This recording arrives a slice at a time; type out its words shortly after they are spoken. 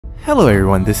Hello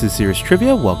everyone, this is Serious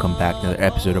Trivia. Welcome back to another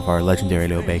episode of our legendary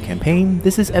Liu Bei campaign.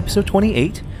 This is episode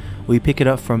 28. We pick it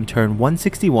up from turn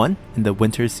 161 in the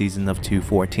winter season of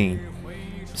 214.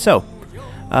 So,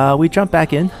 we jump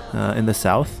back in the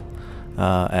south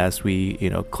as we,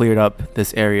 cleared up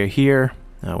this area here.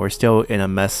 We're still in a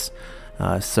mess,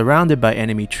 surrounded by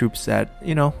enemy troops that,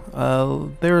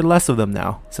 there are less of them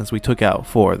now since we took out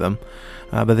 4 of them,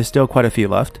 but there's still quite a few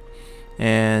left.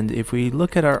 And if we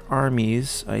look at our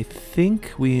armies, I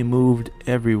think we moved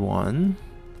everyone.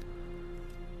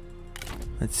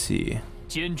 Let's see.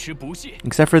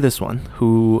 Except for this one,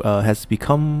 who has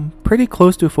become pretty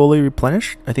close to fully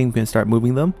replenished. I think we can start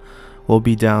moving them. We'll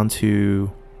be down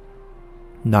to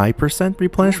 9%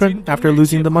 replenishment after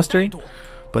losing the mustering,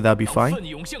 but that'll be fine.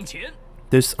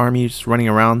 This army is running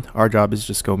around. Our job is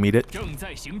just go meet it.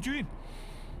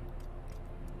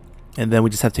 And then we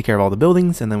just have to take care of all the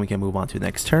buildings, and then we can move on to the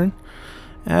next turn.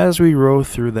 As we row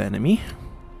through the enemy.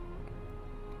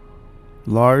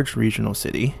 Large regional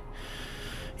city.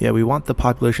 Yeah, we want the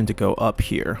population to go up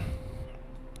here.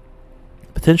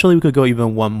 Potentially we could go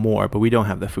even one more, but we don't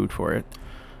have the food for it.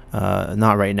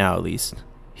 Not right now, at least.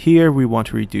 Here we want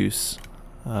to reduce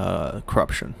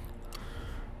corruption.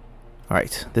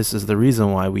 Alright, this is the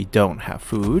reason why we don't have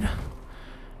food.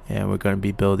 And we're going to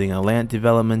be building a land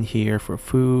development here for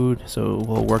food, so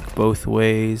we'll work both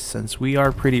ways. Since we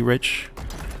are pretty rich,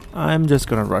 I'm just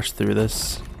going to rush through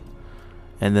this.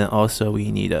 And then also we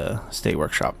need a state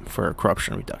workshop for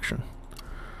corruption reduction.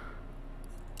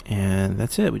 And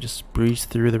that's it. We just breeze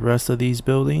through the rest of these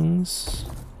buildings.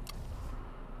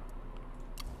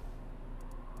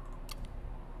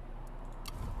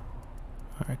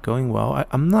 Alright, going well.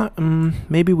 I'm not...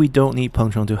 maybe we don't need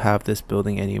Pengcheng to have this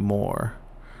building anymore.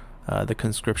 The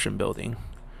conscription building.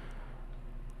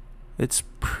 It's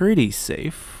pretty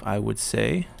safe, I would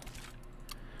say.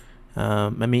 I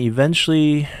mean,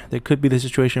 eventually there could be the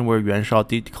situation where Yuan Shao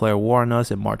declare war on us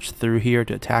and march through here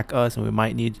to attack us, and we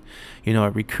might need,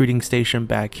 a recruiting station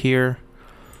back here.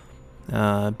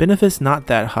 Benefits not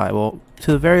that high. Well,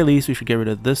 to the very least, we should get rid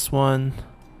of this one,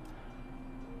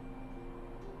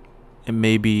 and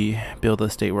maybe build a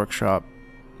state workshop.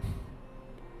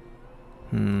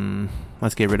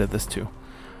 Let's get rid of this too.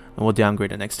 And we'll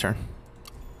downgrade it next turn.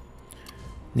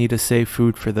 Need to save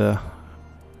food for the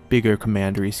bigger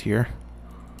commanderies here.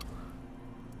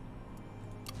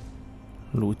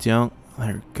 Lujiang,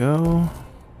 there we go.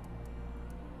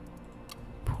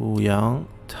 PoYang,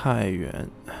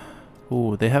 Taiyuan.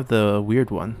 Ooh, they have the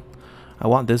weird one. I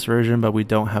want this version, but we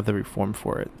don't have the reform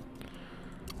for it.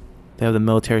 They have the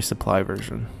military supply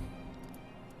version.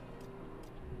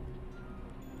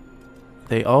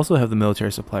 They also have the military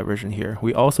supply version here.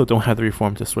 We also don't have the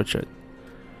reform to switch it.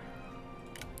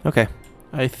 Okay,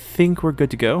 I think we're good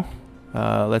to go.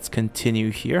 Let's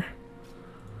continue here.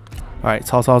 Alright,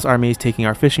 Cao Cao's army is taking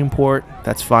our fishing port.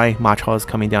 That's fine. Ma Chao is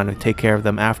coming down to take care of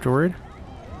them afterward.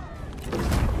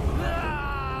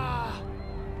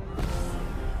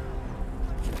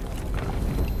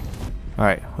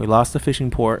 Alright, we lost the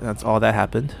fishing port. That's all that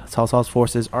happened. Cao Cao's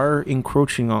forces are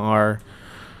encroaching on our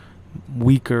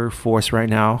weaker force right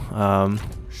now.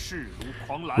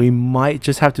 We might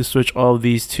just have to switch all of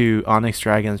these to Onyx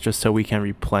Dragons just so we can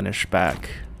replenish back,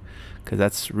 because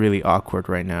that's really awkward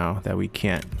right now that we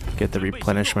can't get the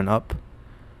replenishment up.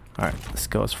 Alright, let's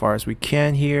go as far as we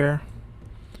can here.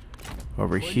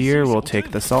 Over here we'll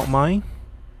take the salt mine.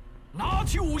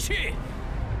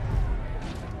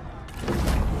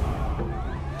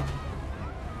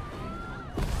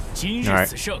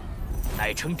 Alright.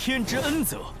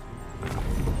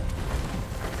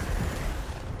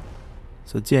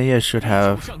 So Jianye should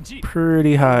have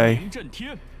pretty high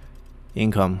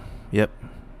income. Yep,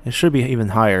 it should be even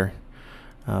higher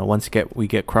once we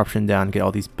get corruption down, get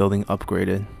all these buildings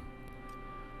upgraded.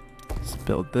 Let's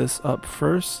build this up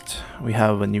first. We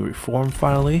have a new reform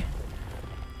finally.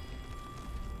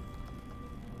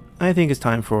 I think it's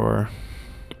time for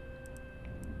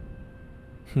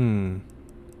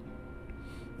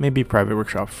maybe private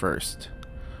workshop first.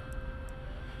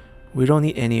 We don't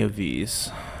need any of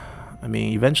these. I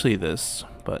mean, eventually this,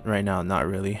 but right now not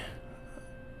really.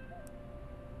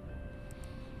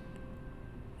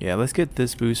 Yeah, let's get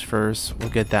this boost first. We'll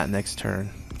get that next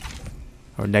turn.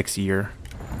 Or next year.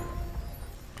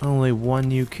 Only one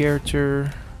new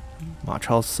character. Ma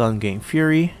Chao's son gained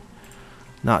Fury.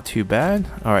 Not too bad.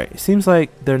 Alright, it seems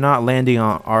like they're not landing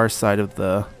on our side of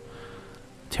the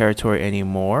territory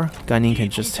anymore. Guanyin can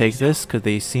just take this because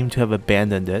they seem to have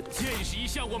abandoned it.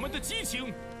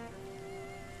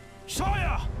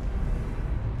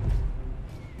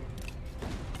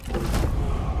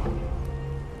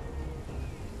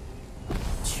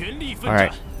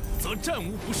 Alright.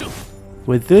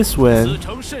 With this win,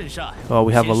 well,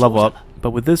 we have a level up,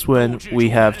 but with this win, we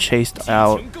have chased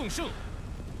out,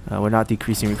 we're not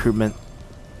decreasing recruitment.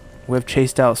 We've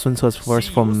chased out Sun Ce's force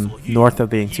from north of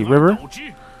the Yangtze River,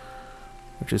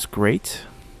 which is great.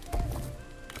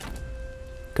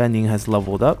 Gan Ning has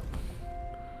leveled up.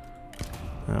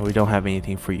 We don't have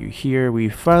anything for you here. We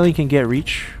finally can get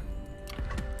reach.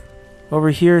 Over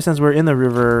here, since we're in the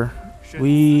river,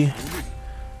 we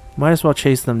might as well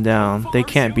chase them down. They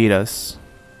can't beat us.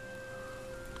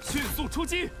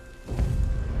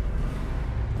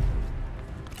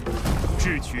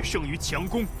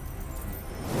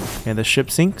 And the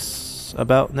ship sinks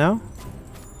about now.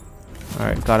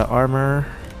 Alright, got an armor.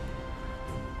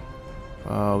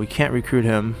 We can't recruit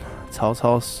him. Cao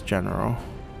Cao's general.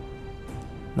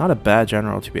 Not a bad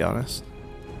general, to be honest.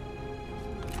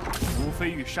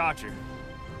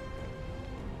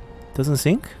 Doesn't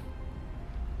sink?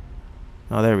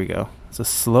 Oh, there we go. It's a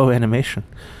slow animation.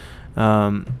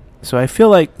 So I feel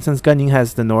like since Gan Ning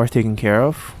has the north taken care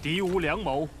of, he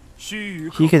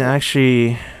can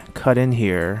actually cut in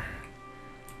here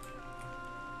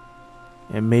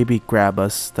and maybe grab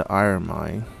us the iron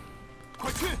mine.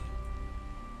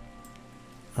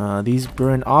 These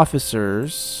Burn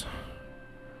officers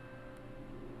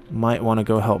might want to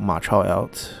go help Ma Chao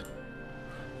out.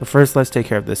 But first, let's take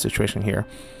care of this situation here.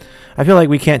 I feel like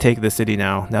we can't take the city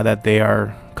now that they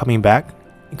are coming back.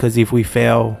 Because if we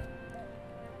fail...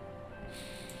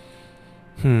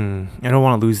 I don't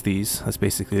want to lose these. That's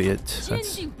basically it.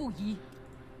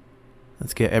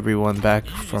 Let's get everyone back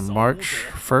from March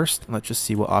first. Let's just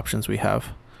see what options we have.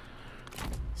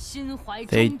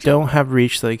 They don't have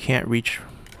reach, so they can't reach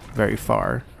very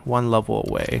far. One level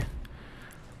away.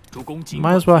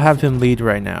 Might as well have him lead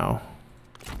right now.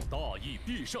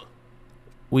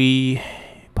 We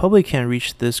probably can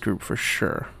reach this group for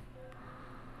sure.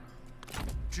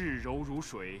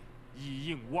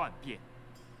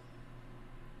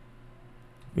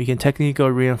 We can technically go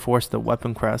reinforce the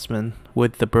weapon craftsman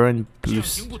with the burn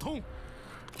boost. Alright,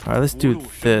 let's do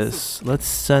this. Let's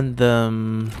send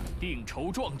them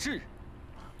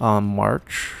on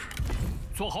march.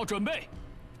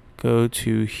 Go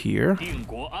to here.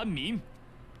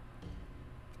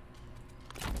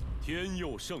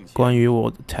 Guan Yu will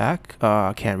attack.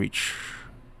 Can't reach.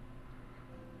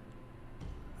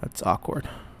 That's awkward.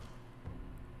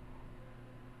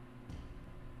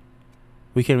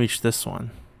 We can reach this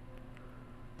one.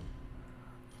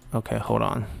 Okay, hold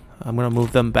on. I'm gonna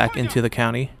move them back into the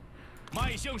county.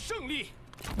 Alright,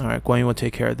 Guan Yu will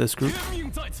take care of this group.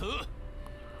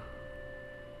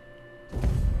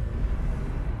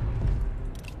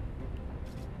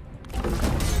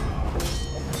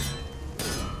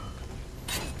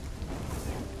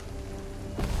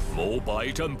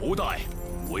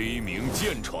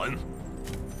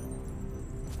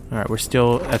 Alright, we're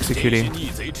still executing.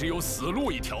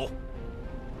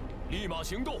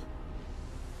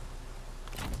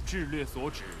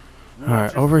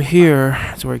 Alright, over here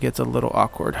is where it gets a little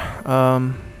awkward.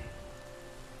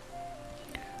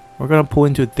 We're gonna pull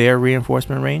into their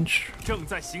reinforcement range.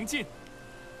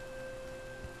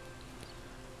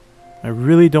 I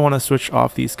really don't want to switch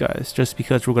off these guys just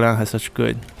because Rugodan has such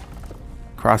good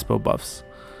crossbow buffs.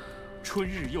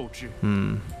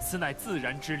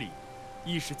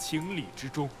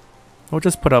 We'll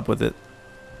just put up with it.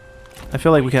 I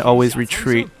feel like we can always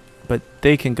retreat, but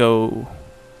they can go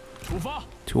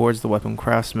towards the weapon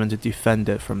craftsman to defend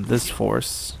it from this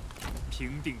force.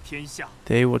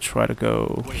 They will try to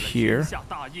go here.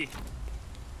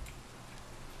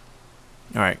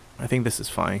 Alright, I think this is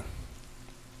fine.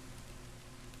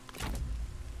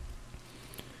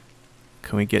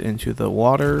 Can we get into the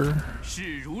water?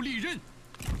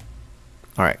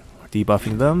 Alright,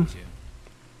 debuffing them.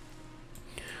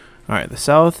 Alright, the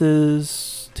south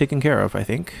is taken care of, I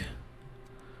think.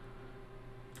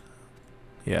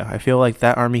 Yeah, I feel like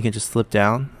that army can just slip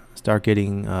down, start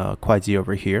getting Kuaiji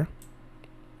over here.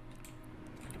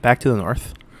 Back to the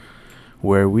north,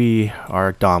 where we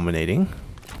are dominating.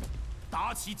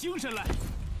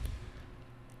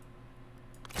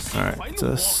 Alright, it's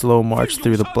a slow march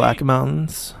through the Black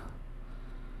Mountains.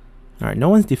 Alright, no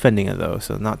one's defending it though,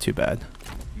 so not too bad.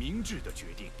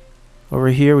 Over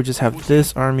here we just have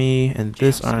this army and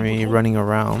this army running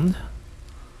around.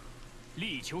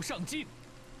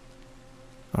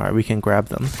 Alright, we can grab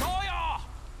them.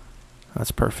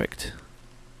 That's perfect.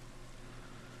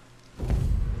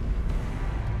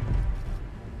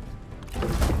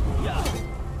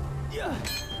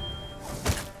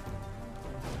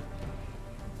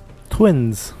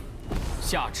 Twins.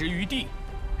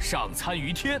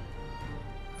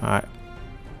 Alright.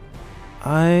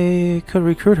 I could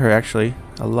recruit her actually.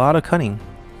 A lot of cunning.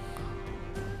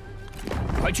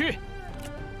 快去！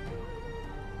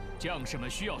将士们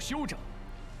需要休整。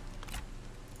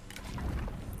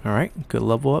 Alright, good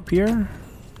level up here.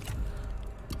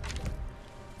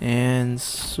 And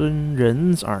Sun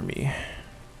Ren's army.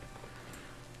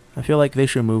 I feel like they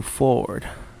should move forward.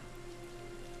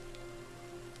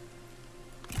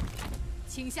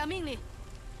 请下命令。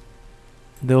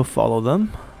 They'll follow them.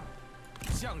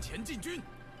 向前进军。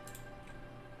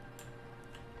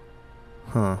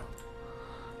 Huh.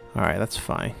 Alright, that's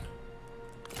fine.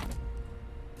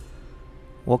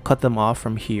 We'll cut them off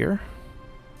from here.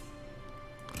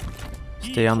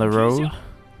 Stay on the road.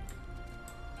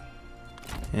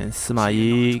 And Sima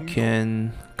Yi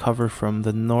can cover from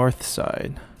the north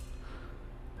side.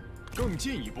 更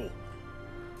进一步。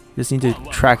 Just need to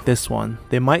track this one.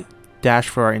 They might dash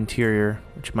for our interior,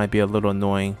 which might be a little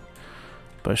annoying,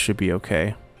 but should be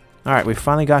okay. Alright, we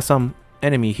finally got some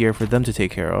enemy here for them to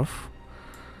take care of.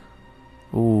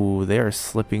 Ooh, they are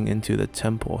slipping into the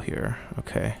temple here.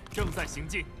 Okay. 正在行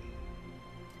进。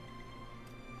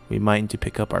 We might need to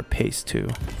pick up our pace too.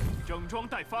 整装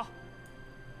待发。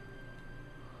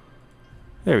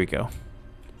 There we go.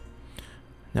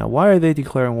 Now, why are they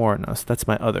declaring war on us? That's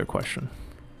my other question.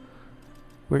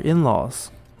 We're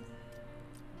in-laws.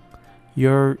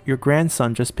 Your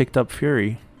grandson just picked up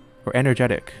Fury. Or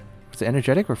Energetic. Was it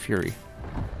Energetic or Fury?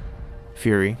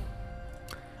 Fury.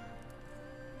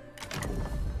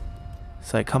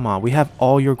 It's like, come on, we have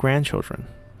all your grandchildren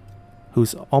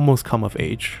who's almost come of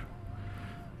age.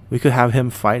 We could have him,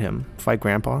 fight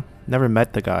Grandpa. Never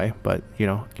met the guy, but, you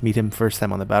know, meet him first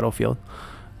time on the battlefield.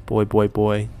 Boy, boy,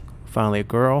 boy. Finally a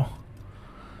girl.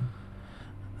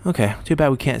 Okay, too bad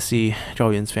we can't see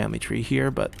Zhao Yun's family tree here,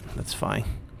 but that's fine.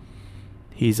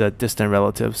 He's a distant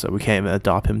relative, so we can't even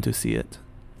adopt him to see it.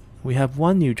 We have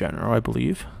one new general, I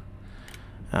believe.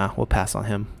 We'll pass on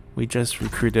him. We just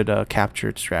recruited a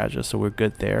captured strategist, so we're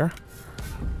good there.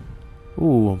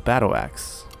 Ooh, battle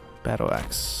axe. Battle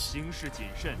axe.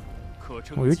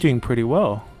 Well, you're doing pretty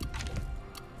well.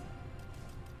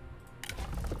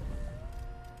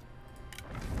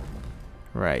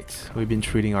 Right, we've been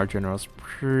treating our generals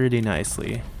pretty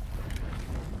nicely.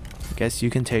 I guess you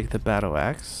can take the battle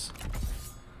axe.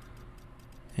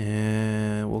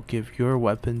 And we'll give your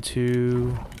weapon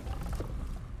to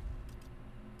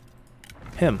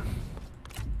him.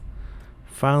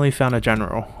 Finally found a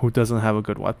general who doesn't have a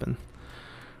good weapon.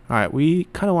 Alright, we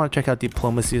kind of want to check out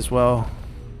diplomacy as well.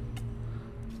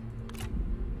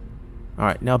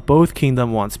 Alright, now both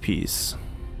kingdom wants peace.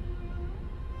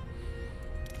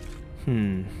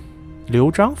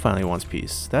 Liu Zhang finally wants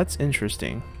peace. That's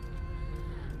interesting.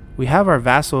 We have our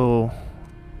vassal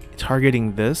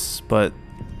targeting this, but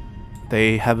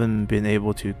they haven't been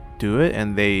able to do it,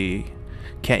 and they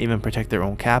can't even protect their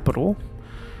own capital,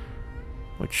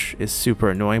 which is super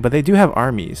annoying. But they do have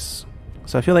armies,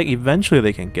 so I feel like eventually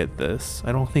they can get this.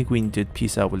 I don't think we did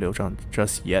peace out with Liu Zhang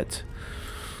just yet.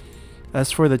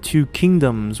 As for the two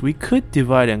kingdoms, we could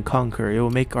divide and conquer. It will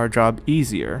make our job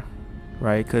easier,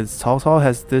 right? Because Cao Cao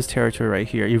has this territory right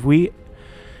here. If we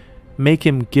make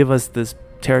him give us this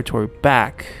territory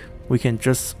back, we can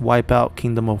just wipe out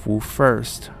Kingdom of Wu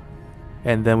first,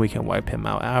 and then we can wipe him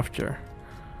out after.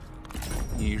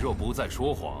 你若不再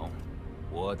说谎，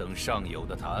我等尚有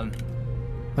的谈。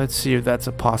 Let's see if that's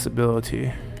a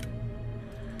possibility.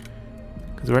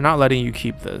 Because we're not letting you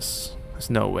keep this. There's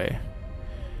no way.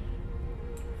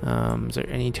 Is there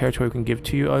any territory we can give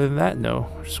to you other than that? No,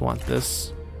 I just want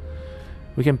this.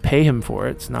 We can pay him for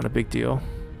it. It's not a big deal.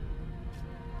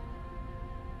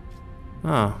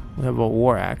 Ah, we have a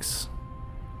war axe.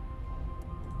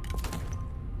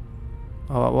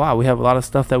 Oh wow, we have a lot of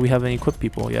stuff that we haven't equipped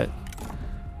people yet.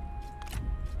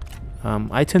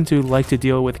 I tend to like to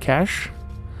deal with cash.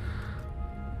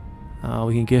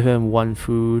 We can give him one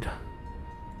food.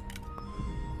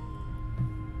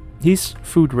 He's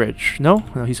food rich. No,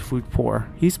 he's food poor.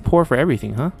 He's poor for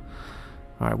everything, huh?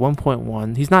 Alright,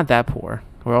 1.1. He's not that poor,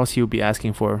 or else he would be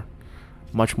asking for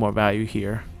much more value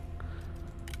here.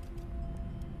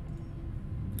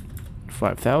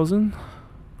 5,000.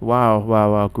 Wow,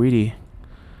 wow, wow. Greedy.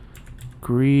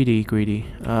 Greedy, greedy.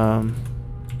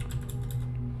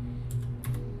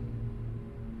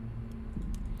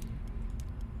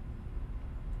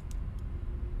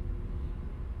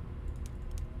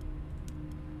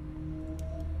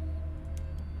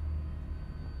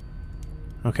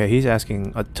 Okay, he's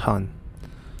asking a ton.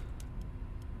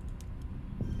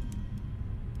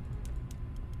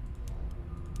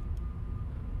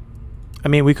 I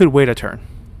mean, we could wait a turn.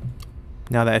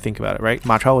 Now that I think about it, right?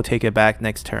 Ma Chao will take it back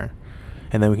next turn.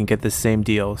 and then we can get the same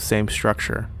deal, same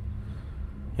structure,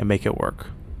 and make it work.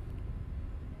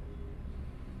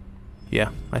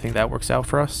 Yeah, I think that works out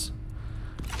for us.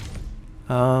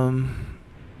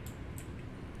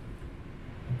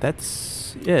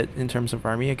 That's it in terms of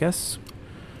army, I guess.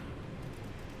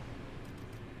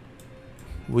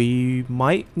 We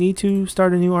might need to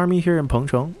start a new army here in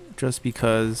Pengcheng, just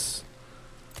because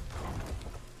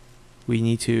we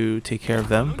need to take care of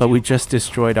them. But we just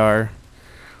destroyed our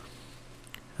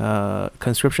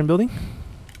conscription building.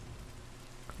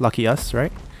 Lucky us,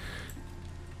 right?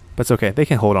 But it's okay, they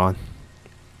can hold on.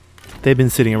 They've been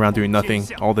sitting around doing nothing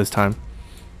all this time.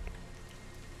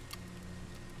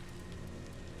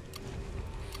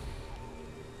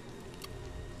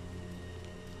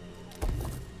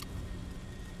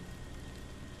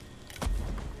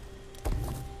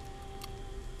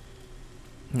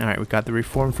 Alright, we got the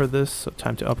reform for this, so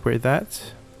time to upgrade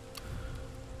that.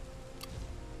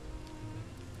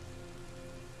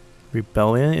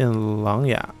 Rebellion in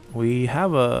Langya. We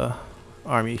have a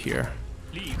army here.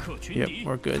 Yep,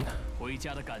 we're good.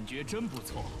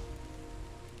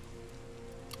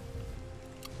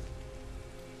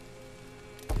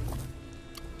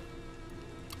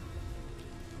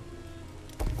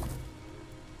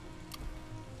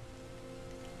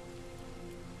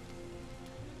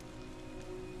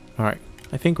 Alright,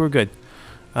 I think we're good.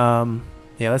 Yeah,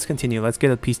 let's continue. Let's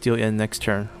get a peace deal in next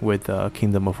turn with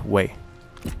Kingdom of Wei.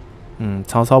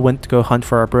 Cao Cao went to go hunt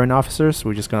for our burn officers, so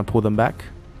we're just gonna pull them back.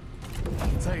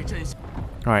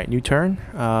 Alright, new turn.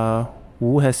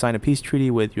 Wu has signed a peace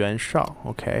treaty with Yuan Shao.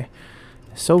 Okay.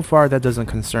 So far, that doesn't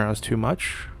concern us too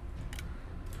much.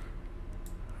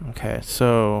 Okay,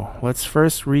 so let's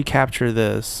first recapture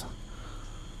this.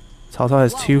 Cao Cao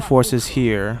has 2 forces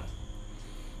here.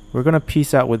 We're gonna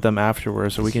peace out with them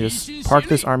afterwards, so we can just park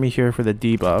this army here for the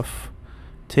debuff.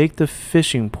 Take the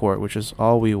fishing port, which is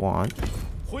all we want.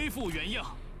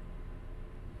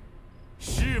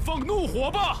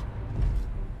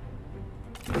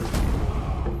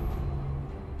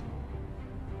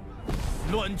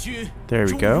 There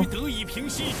we go.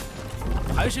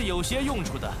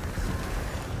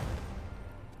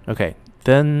 Okay,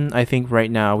 then I think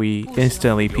right now we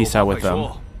instantly peace out with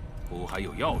them.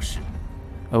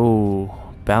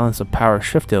 Oh, balance of power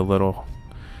shifted a little.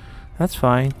 That's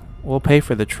fine. We'll pay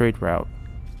for the trade route.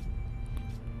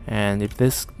 And if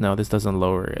this... no, this doesn't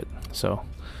lower it. So,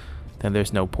 then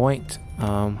there's no point.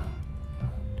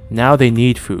 Now they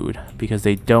need food because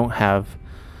they don't have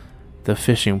the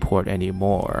fishing port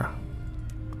anymore.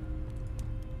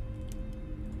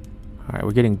 Alright,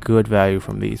 we're getting good value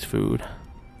from these food.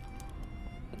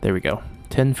 There we go.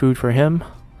 10 food for him.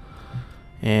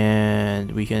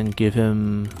 And we can give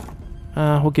him...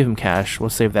 we'll give him cash. We'll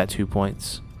save that 2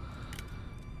 points.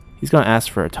 He's gonna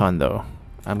ask for a ton though.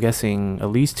 I'm guessing at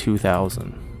least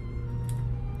 2,000.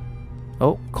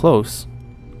 Oh, close.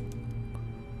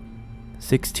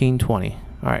 1620.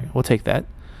 Alright, we'll take that.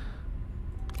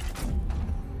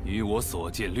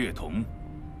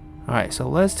 Alright, so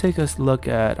let's take a look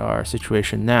at our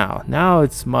situation now. Now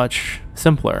it's much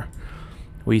simpler.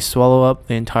 We swallow up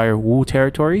the entire Wu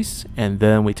territories, and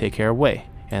then we take care of Wei.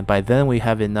 And by then we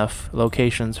have enough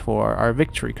locations for our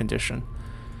victory condition.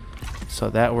 So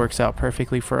that works out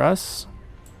perfectly for us.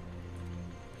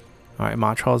 Alright,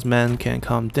 Ma Chao's men can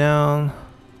come down.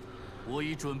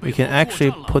 We can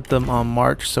actually put them on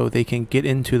march so they can get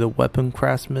into the weapon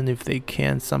craftsmen if they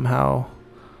can somehow.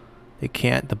 They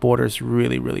can't. The border's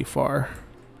really, really far.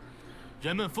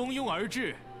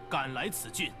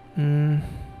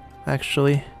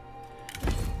 Actually,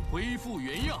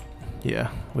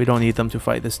 yeah, we don't need them to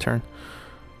fight this turn.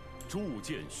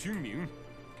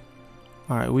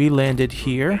 Alright, we landed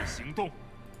here.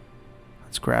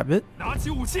 Let's grab it.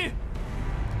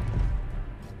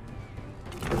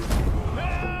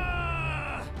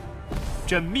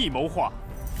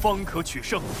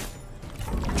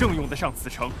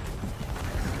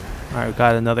 Alright, we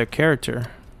got another character.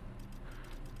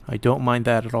 I don't mind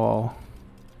that at all.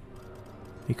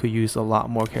 We could use a lot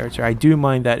more character. I do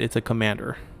mind that it's a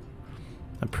commander.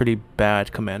 A pretty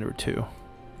bad commander too.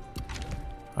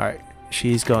 Alright,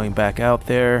 she's going back out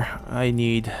there. I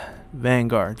need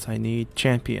vanguards. I need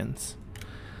champions.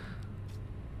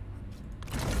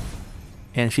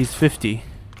 And she's 50.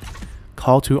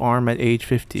 Call to arm at age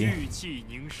 50.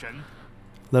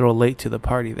 Little late to the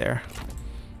party there.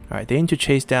 Alright, they need to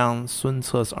chase down Sun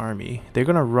Ce's army. They're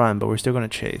gonna run, but we're still gonna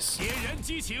chase.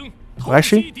 Well,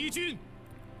 actually,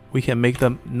 we can make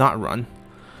them not run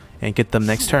and get them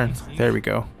next turn. There we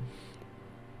go.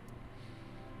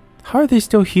 How are they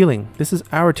still healing? This is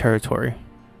our territory.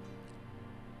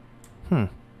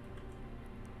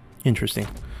 Interesting.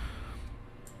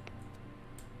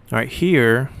 Alright,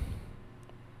 here,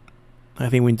 I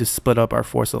think we need to split up our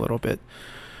force a little bit.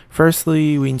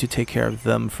 Firstly, we need to take care of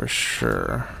them for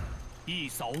sure.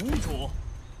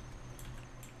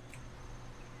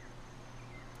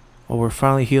 Oh, we're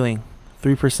finally healing.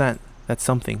 3%. That's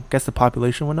something. Guess the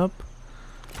population went up?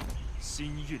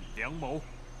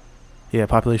 Yeah,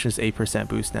 population is 8%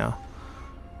 boost now.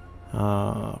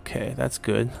 Okay, that's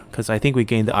good. Because I think we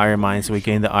gained the iron mine, so we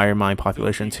gained the iron mine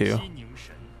population too.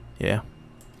 Yeah.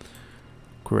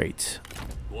 Great.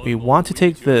 We want to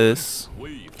take this.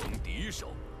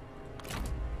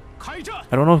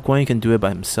 I don't know if Guan can do it by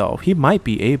himself. He might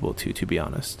be able to be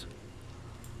honest.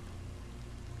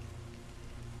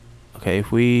 Okay,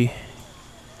 if we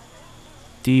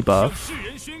debuff.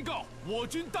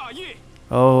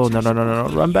 Oh, no, no, no, no,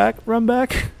 no. Run back, run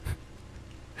back.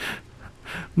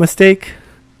 Mistake.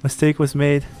 Mistake was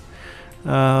made.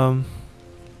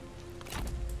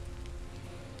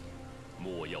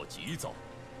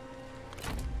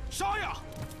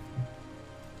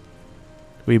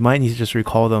 We might need to just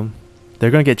recall them.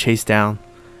 They're gonna get chased down.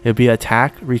 It'll be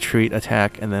attack, retreat,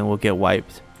 attack, and then we'll get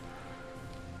wiped.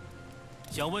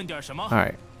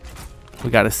 Alright. We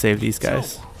gotta save these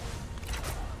guys.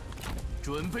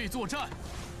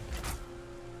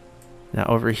 Now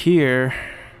over here,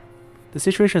 the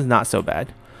situation is not so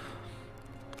bad.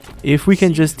 If we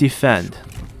can just defend.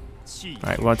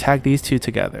 Alright, we'll attack these two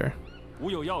together.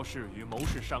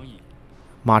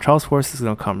 Ma Chao's force is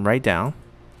gonna come right down.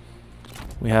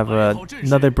 We have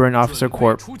another burn officer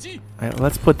corp. Right,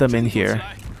 let's put them in here,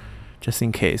 just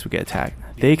in case we get attacked.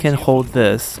 They can hold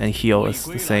this and heal us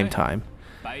at the same time.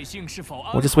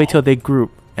 We'll just wait till they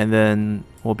group, and then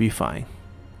we'll be fine.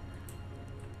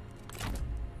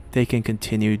 They can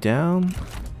continue down.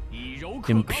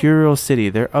 Imperial City,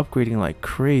 they're upgrading like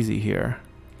crazy here.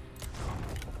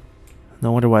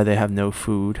 No wonder why they have no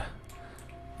food.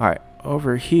 Alright,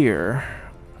 over here.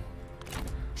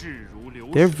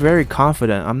 They're very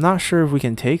confident. I'm not sure if we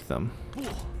can take them.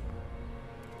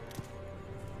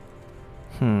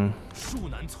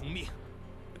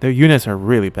 Their units are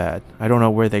really bad. I don't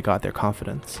know where they got their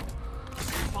confidence.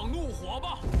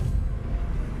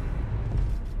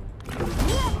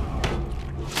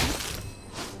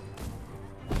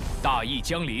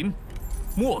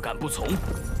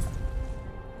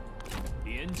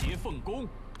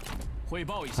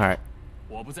 Alright.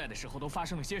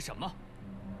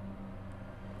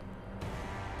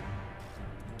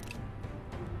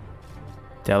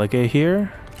 Delegate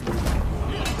here.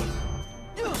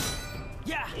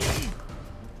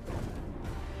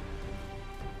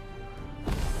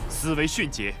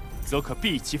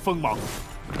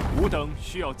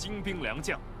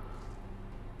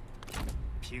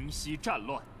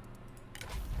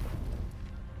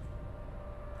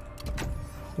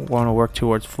 Want to work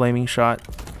towards flaming shot.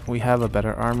 We have a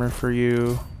better armor for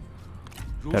you.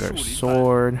 Better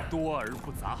sword.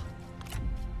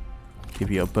 Give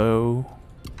you a bow.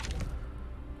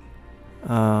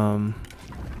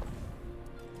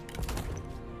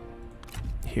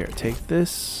 Here, take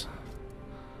this.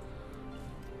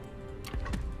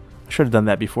 Should have done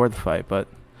that before the fight, but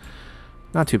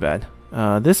not too bad.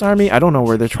 This army, I don't know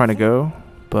where they're trying to go,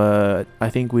 but I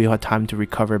think we had time to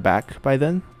recover back by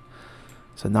then.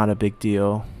 So not a big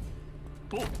deal.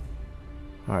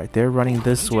 Alright, they're running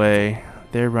this way.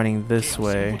 They're running this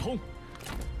way.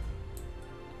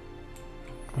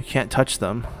 We can't touch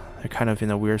them. They're kind of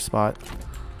in a weird spot.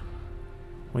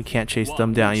 We can't chase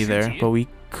them down either, but we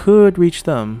could reach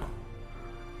them.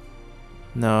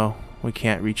 No, we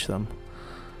can't reach them.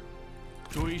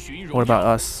 What about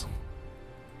us?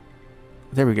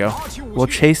 There we go. We'll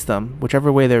chase them.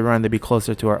 Whichever way they run, they'll be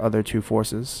closer to our other two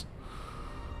forces.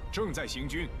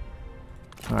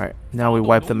 Alright, now we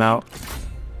wipe them out.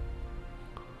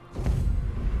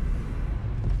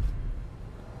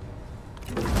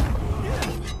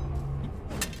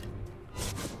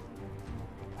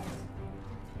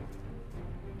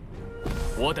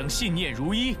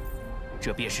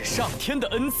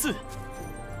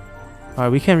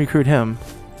 We can recruit him.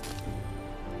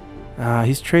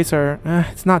 His traits are...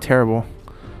 it's not terrible.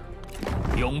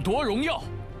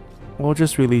 We'll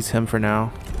just release him for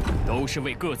now.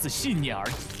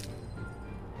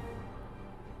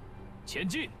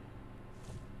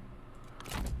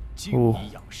 Ooh,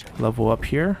 level up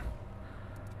here.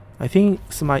 I think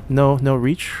some... No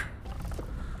reach.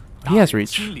 He has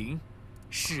reach.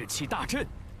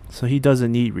 So he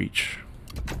doesn't need reach.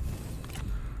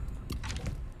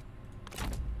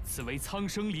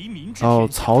 Oh,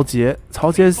 Cao Jie.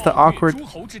 Cao Jie is the awkward...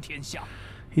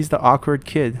 He's the awkward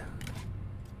kid.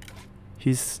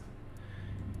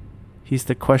 He's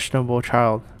the questionable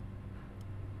child.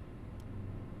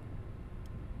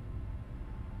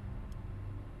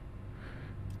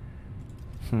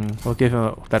 We'll give him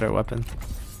a better weapon.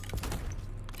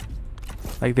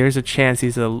 Like, there's a chance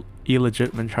he's a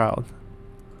illegitimate child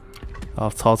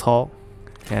of Cao Cao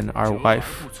and our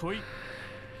wife.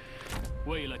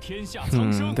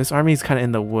 This army is kind of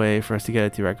in the way for us to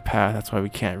get a direct path. That's why we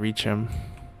can't reach him.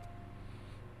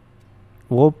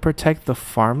 We'll protect the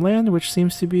farmland, which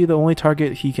seems to be the only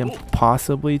target he can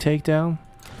possibly take down.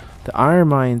 The iron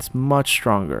mine's much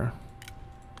stronger.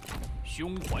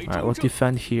 Alright, we'll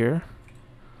defend here.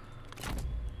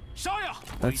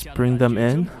 Let's bring them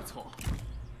in.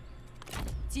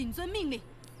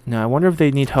 Now, I wonder if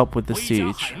they need help with the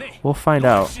siege. We'll find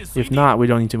out. If not, we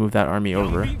don't need to move that army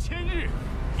over.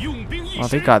 Oh,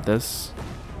 they got this.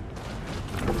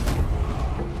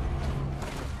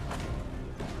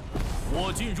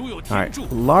 Alright,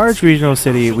 large regional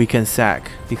city we can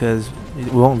sack because we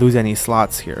won't lose any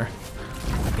slots here.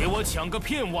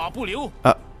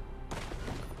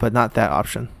 But not that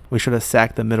option. We should have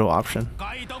sacked the middle option.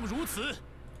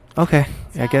 Okay,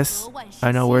 I guess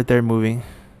I know where they're moving.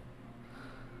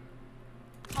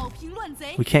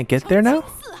 We can't get there now?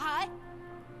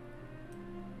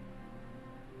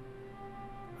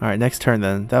 Alright, next turn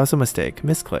then. That was a mistake.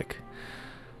 Misclick.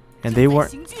 And they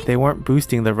weren't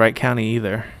boosting the right county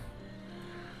either.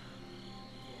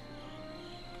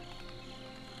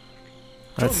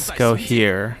 Let's go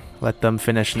here. Let them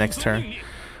finish next turn.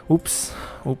 Oops.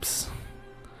 Oops.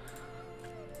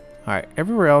 Alright,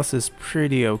 everywhere else is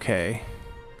pretty okay.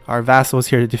 Our vassal's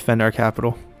here to defend our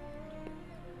capital.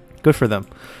 Good for them.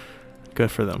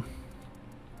 Good for them.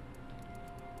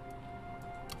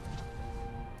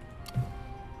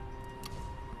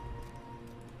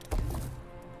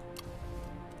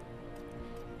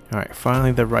 Alright,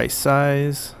 finally the right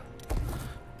size.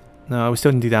 No, we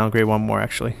still need to downgrade one more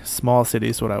actually. Small city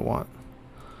is what I want.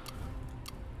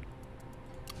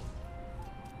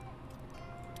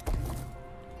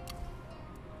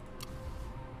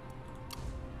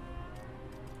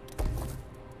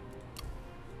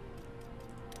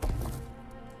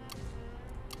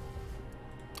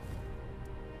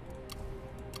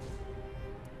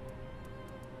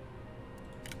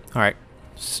 Alright,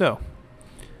 so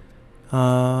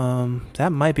that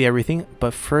might be everything,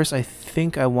 but first I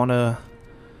think I want to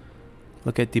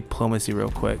look at diplomacy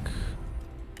real quick.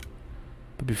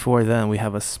 But before then, we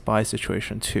have a spy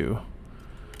situation too.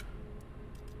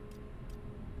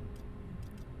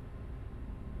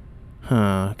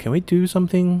 Can we do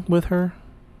something with her?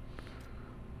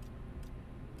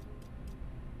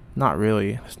 Not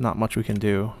really. There's not much we can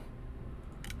do.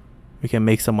 We can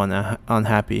make someone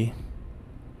unhappy.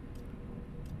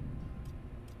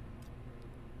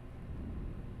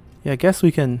 Yeah, I guess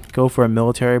we can go for a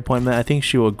military appointment. I think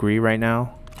she will agree right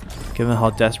now, given how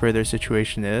desperate their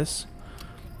situation is.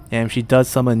 And if she does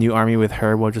summon a new army with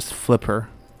her, we'll just flip her.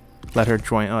 Let her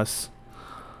join us.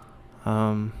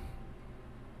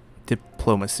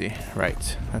 Diplomacy.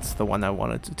 Right. That's the one I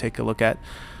wanted to take a look at.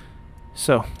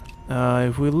 So,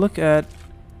 if we look at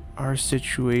our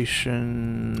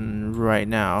situation right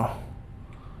now,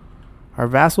 our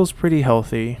vassal's pretty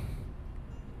healthy.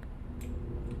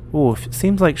 Ooh, it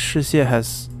seems like Shixie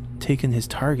has taken his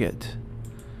target.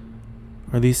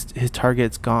 Or at least his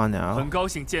target's gone now.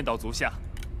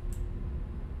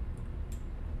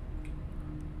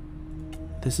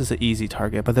 This is an easy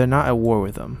target, but they're not at war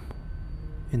with them.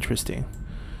 Interesting.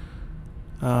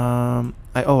 I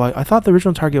thought the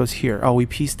original target was here. Oh, we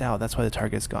pieced out. That's why the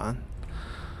target's gone.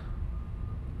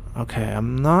 Okay,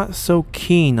 I'm not so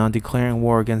keen on declaring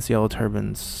war against Yellow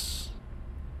Turbans.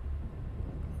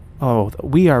 Oh,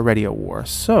 we are already at war,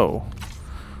 so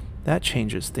that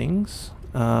changes things.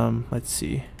 Let's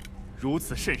see.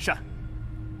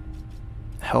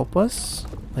 Help us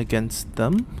against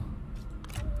them.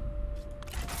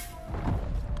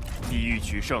 And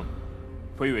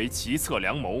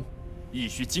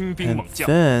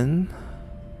then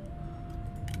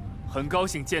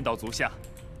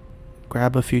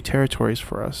grab a few territories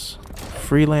for us.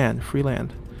 Free land, free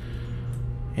land.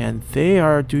 And they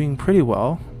are doing pretty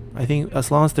well. I think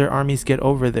as long as their armies get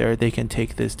over there, they can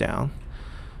take this down.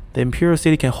 The Imperial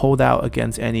City can hold out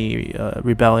against any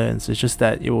rebellions. It's just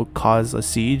that it will cause a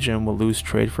siege and we'll lose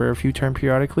trade for a few turns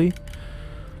periodically.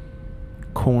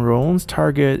 Kongron's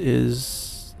target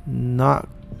is not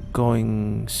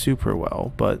going super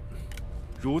well, but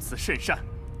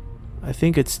I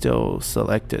think it's still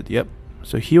selected. Yep.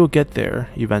 So he'll get there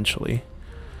eventually.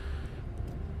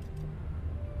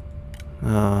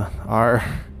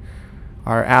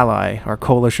 our ally, our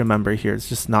coalition member here, is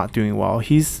just not doing well.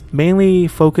 He's mainly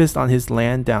focused on his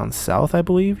land down south, I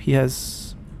believe. He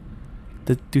has...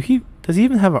 does he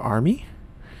even have an army?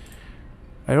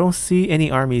 I don't see any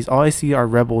armies. All I see are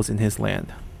rebels in his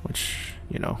land, which,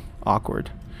 you know, awkward.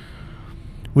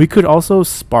 We could also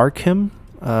spark him.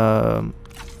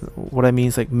 What I mean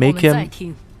is, like, make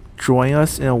him join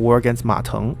us in a war against Ma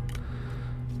Teng,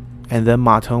 and then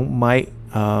Ma Teng might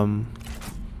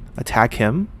attack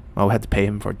him. Oh, we had to pay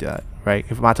him for that, right?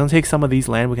 If Ma Teng takes some of these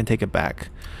land, we can take it back.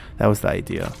 That was the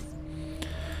idea.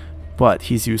 But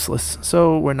he's useless,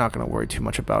 so we're not going to worry too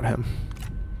much about him.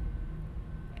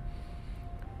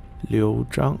 Liu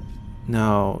Zhang.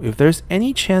 Now, if there's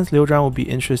any chance Liu Zhang will be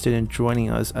interested in joining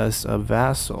us as a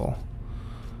vassal,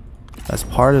 as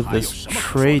part of this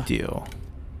trade deal.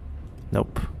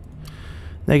 Nope.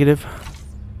 Negative.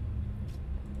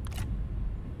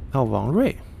 Oh, Wang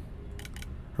Rui.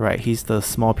 Right, he's the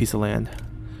small piece of land.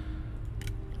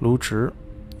 Lu Zhi.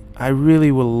 I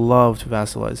really would love to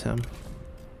vassalize him,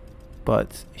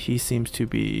 but he seems to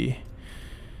be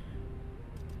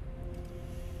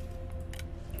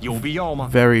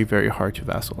very, very hard to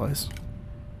vassalize.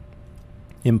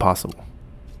 Impossible.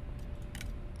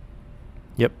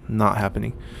 Yep, not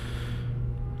happening.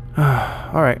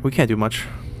 Alright, we can't do much.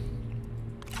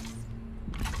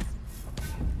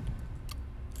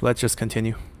 Let's just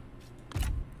continue.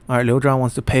 Alright, Liu Zhang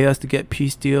wants to pay us to get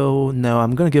peace deal. No,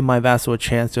 I'm gonna give my vassal a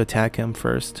chance to attack him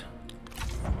first.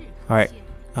 Alright.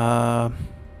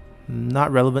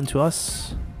 Not relevant to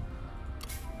us.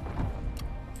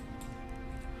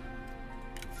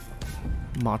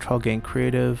 Ma Chao gained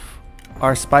creative.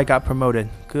 Our spy got promoted.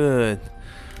 Good.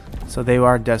 So they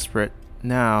are desperate.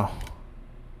 Now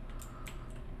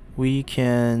we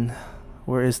can...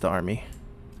 Where is the army?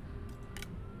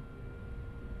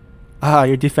 Ah,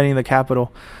 you're defending the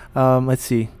capital. Let's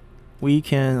see. We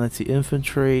can, let's see,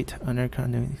 infiltrate under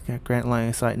grant line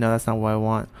of sight. No, that's not what I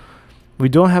want. We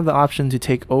don't have the option to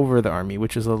take over the army,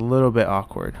 which is a little bit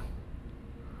awkward.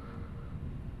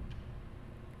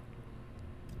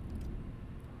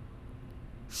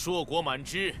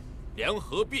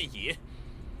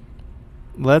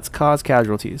 Let's cause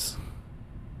casualties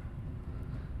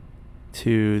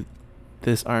to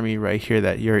this army right here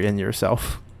that you're in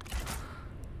yourself.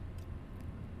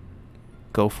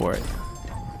 Go for it.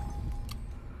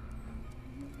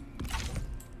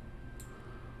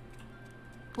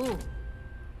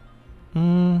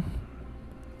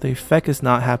 The effect is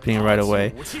not happening right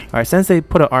away. Alright, since they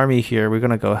put an army here, we're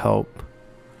gonna go help.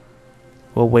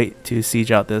 We'll wait to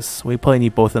siege out this. We probably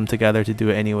need both of them together to do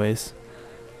it anyways.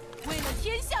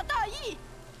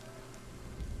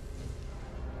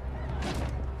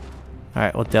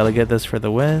 Alright, we'll delegate this for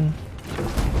the win.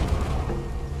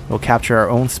 We'll capture our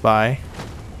own spy.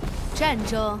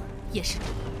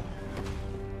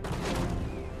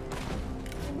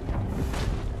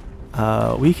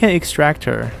 We can extract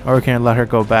her, or we can let her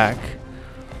go back.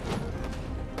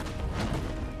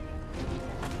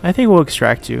 I think we'll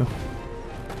extract you.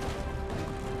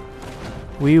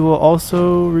 We will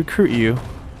also recruit you.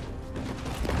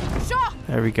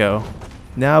 There we go.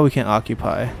 Now we can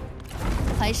occupy.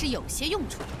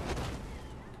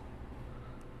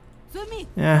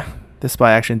 Yeah, the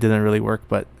spy action didn't really work,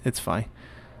 but it's fine.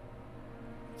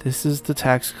 This is the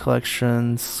tax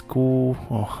collection school.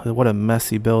 Oh, what a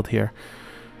messy build here.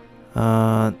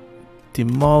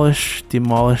 Demolish,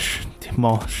 demolish,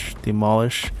 demolish,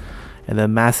 demolish, and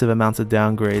then massive amounts of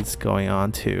downgrades going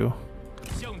on too.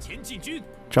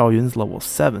 Zhao Yun's level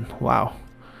 7. Wow.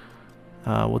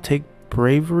 We'll take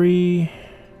bravery.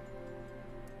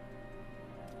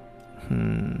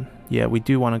 Yeah, we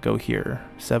do want to go here.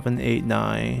 7, 8,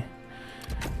 9.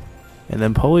 And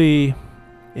then probably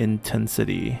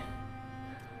intensity.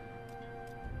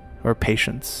 Or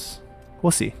patience.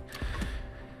 We'll see.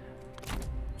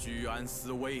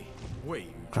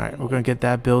 Alright, we're gonna get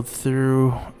that build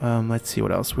through. Let's see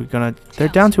what else. They're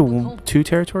down to 2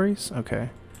 territories? Okay.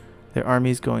 Their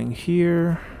army's going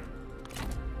here.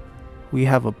 We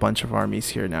have a bunch of armies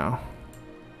here now.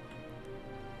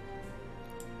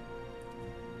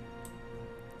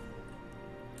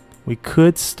 We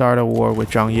could start a war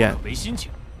with Zhang Yan.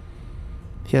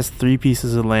 He has 3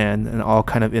 pieces of land and all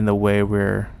kind of in the way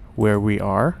where we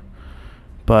are.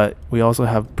 But we also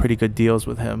have pretty good deals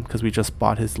with him because we just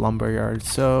bought his lumber yard,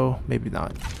 so maybe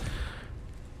not.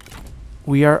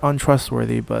 We are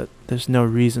untrustworthy, but there's no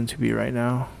reason to be right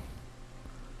now.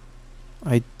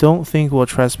 I don't think we'll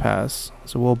trespass,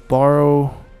 so we'll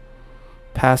borrow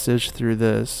passage through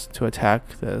this to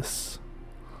attack this.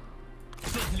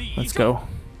 Let's go.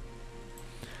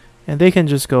 And they can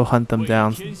just go hunt them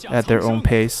down at their own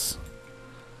pace.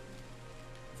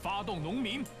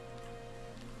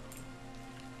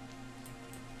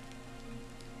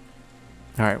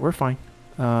 Alright, we're fine.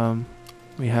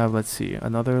 We have, let's see,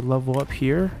 another level up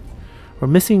here. We're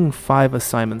missing 5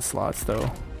 assignment slots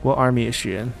though. What army is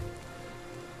she in?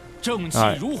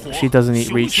 Alright, she doesn't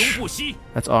need reach.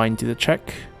 That's all I need to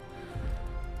check.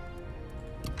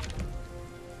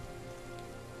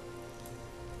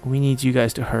 We need you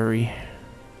guys to hurry.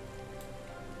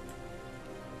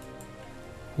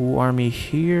 Wu army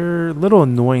here. A little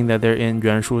annoying that they're in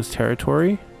Yuanshu's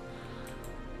territory.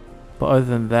 But other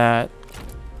than that,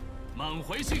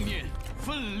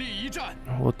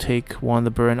 we'll take one of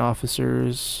the Burin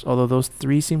officers. Although those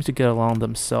 3 seems to get along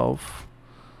themselves.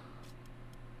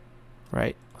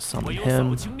 Right, summon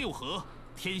him.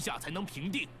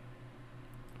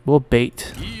 We'll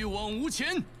bait.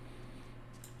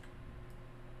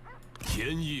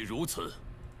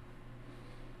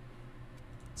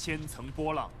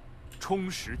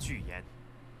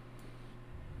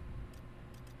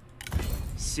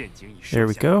 There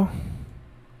we go.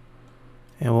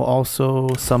 And we'll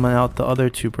also summon out the other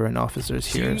 2 Burin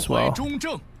officers here as well.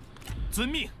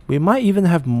 We might even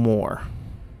have more.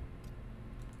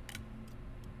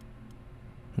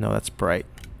 No, that's bright.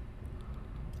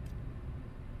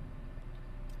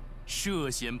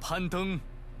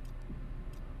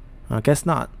 I guess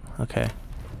not. Okay.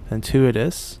 Then 2 it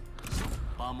is.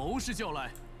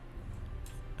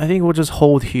 I think we'll just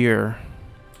hold here.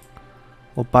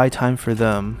 We'll buy time for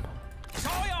them.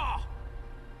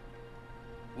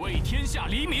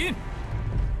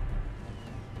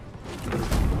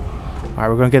 Alright,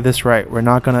 we're gonna get this right. We're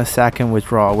not gonna sack and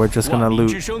withdraw. We're just gonna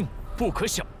loot.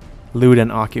 Loot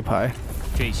and occupy.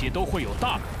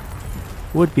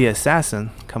 Would be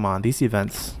assassin. Come on, these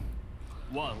events.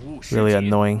 Really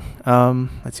annoying.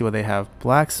 Let's see what they have.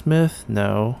 Blacksmith?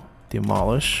 No.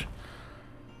 Demolish.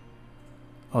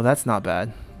 Oh, that's not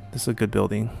bad. This is a good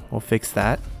building. We'll fix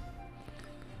that.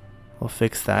 We'll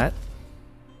fix that.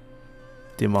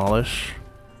 Demolish.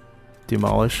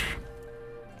 Demolish.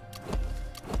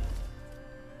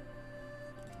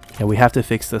 Yeah, we have to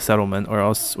fix the settlement or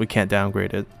else we can't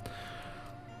downgrade it.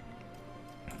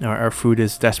 Our food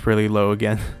is desperately low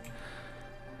again.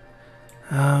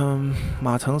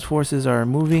 Ma Teng's forces are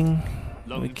moving.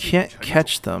 We can't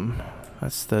catch them.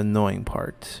 That's the annoying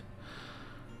part.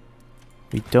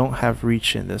 We don't have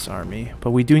reach in this army,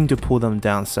 but we do need to pull them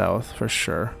down south for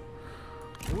sure.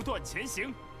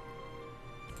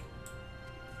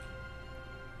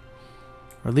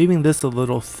 We're leaving this a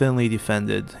little thinly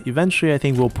defended. Eventually I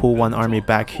think we'll pull one army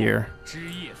back here.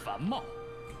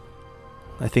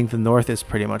 I think the north is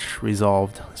pretty much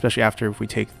resolved, especially after if we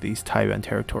take these Taiwan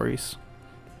territories.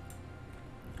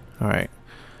 Alright.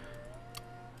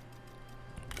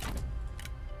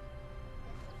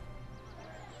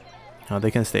 Now they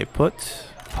can stay put.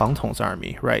 Pang Tong's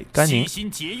army, right.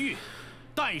 Ganning.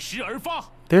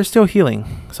 They're still healing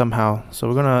somehow, so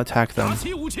we're gonna attack them.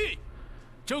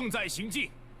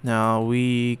 Now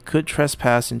we could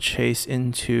trespass and chase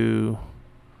into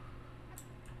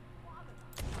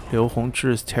Liu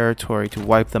Hongzhi's territory to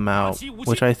wipe them out,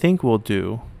 which I think we'll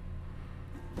do.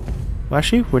 Well,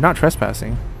 actually, we're not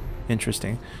trespassing.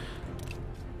 Interesting.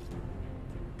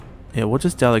 Yeah, we'll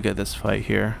just delegate this fight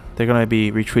here. They're gonna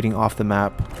be retreating off the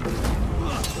map.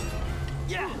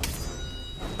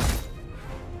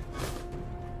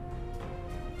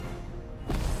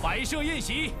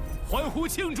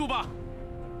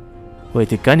 Wait,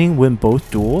 did Gunning win both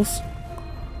duels?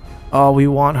 Oh, we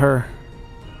want her.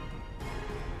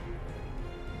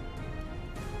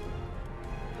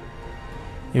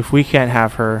 If we can't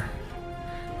have her,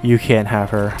 you can't have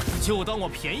her.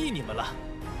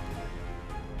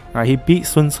 Alright, he beat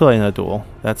Sun Ce in a duel.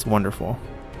 That's wonderful.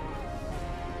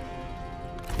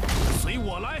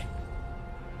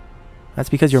 That's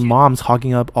because your mom's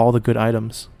hogging up all the good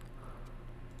items.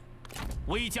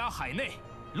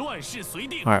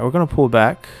 Alright, we're gonna pull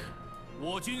back.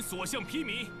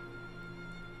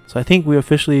 So I think we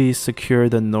officially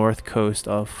secured the north coast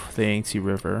of the Yangtze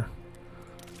River.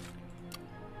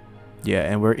 Yeah,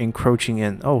 and we're encroaching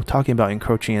in. Oh, talking about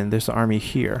encroaching in, there's an army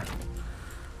here.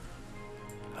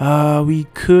 We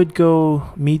could go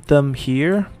meet them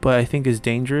here, but I think it's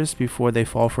dangerous before they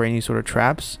fall for any sort of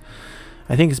traps.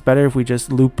 I think it's better if we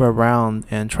just loop around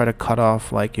and try to cut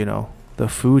off, like, you know, the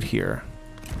food here.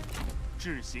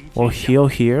 We'll heal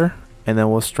here, and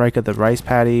then we'll strike at the rice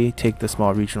paddy, take the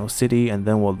small regional city, and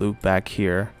then we'll loop back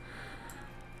here.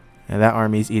 And that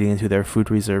army is eating into their food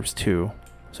reserves too.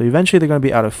 So eventually they're going to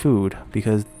be out of food,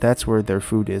 because that's where their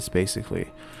food is,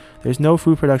 basically. There's no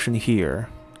food production here,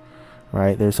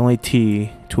 right? There's only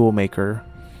tea, tool maker.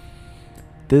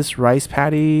 this rice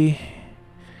paddy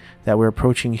that we're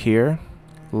approaching here,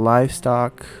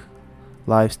 livestock,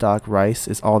 rice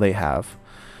is all they have.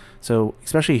 So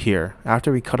especially here, after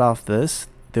we cut off this,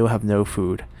 they'll have no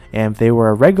food. And if they were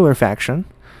a regular faction,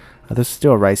 there's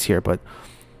still rice here, but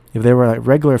if they were a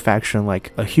regular faction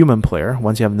like a human player,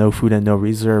 once you have no food and no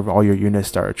reserve, all your units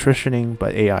start attritioning,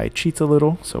 but AI cheats a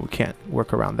little, so we can't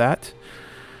work around that.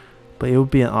 But it would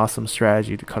be an awesome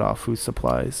strategy to cut off food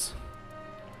supplies.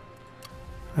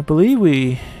 I believe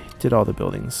we did all the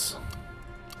buildings.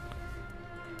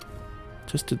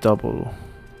 Just to double.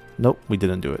 Nope, we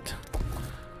didn't do it.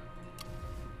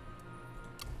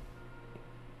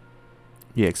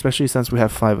 Yeah, especially since we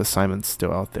have 5 assignments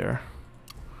still out there.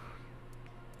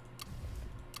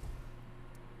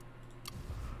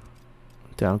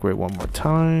 Downgrade one more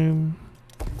time.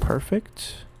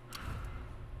 Perfect.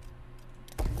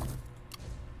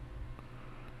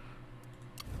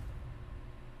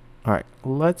 Alright,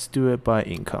 let's do it by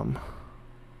income.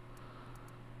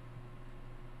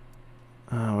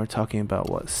 We're talking about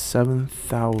what,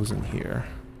 7,000 here.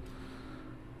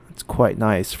 That's quite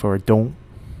nice for a don't.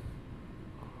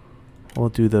 We'll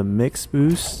do the mix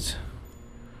boost.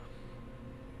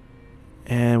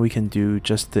 And we can do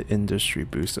just the industry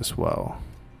boost as well.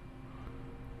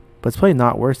 But it's probably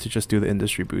not worth to just do the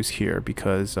industry boost here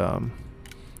because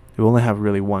we only have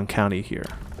really one county here.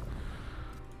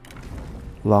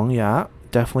 Longya,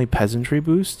 definitely peasantry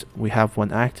boost. We have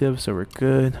one active, so we're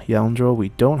good. Yangzhou, we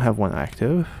don't have one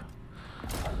active.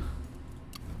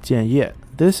 Jianye,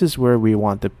 this is where we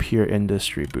want the pure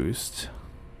industry boost.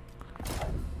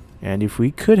 And if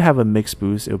we could have a mixed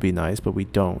boost, it would be nice, but we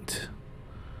don't.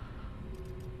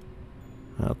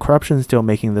 Corruption is still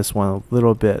making this one a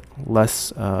little bit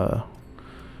less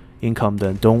income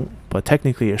than don't, but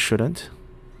technically it shouldn't.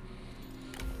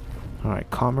 Alright,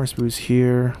 commerce boost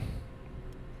here.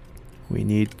 We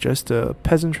need just a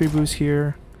peasantry boost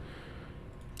here.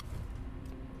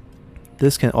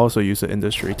 This can also use the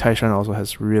industry. Taishan also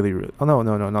has really oh no,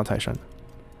 not Taishan.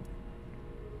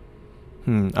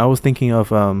 I was thinking of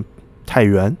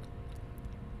Taiyuan,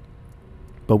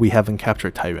 but we haven't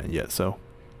captured Taiyuan yet, so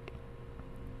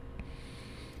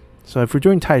if we're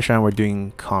doing Taishan, we're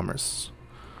doing commerce.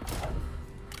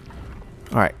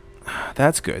 Alright,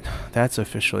 that's good. That's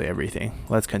officially everything.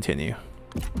 Let's continue.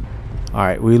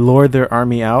 Alright, we lured their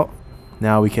army out.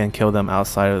 Now we can kill them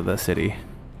outside of the city.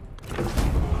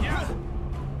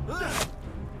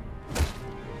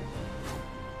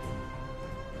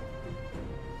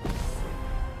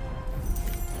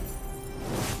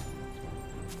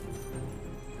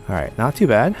 Alright, not too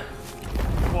bad.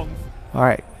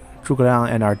 Alright, Zhuge Liang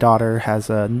and our daughter has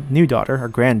a new daughter. Our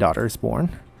granddaughter is born.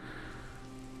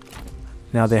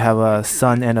 Now they have a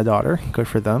son and a daughter. Good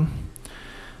for them.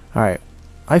 Alright,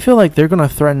 I feel like they're gonna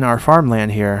threaten our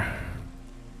farmland here.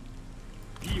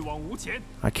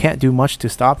 I can't do much to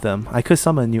stop them. I could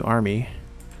summon a new army.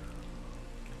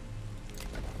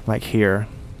 Like here.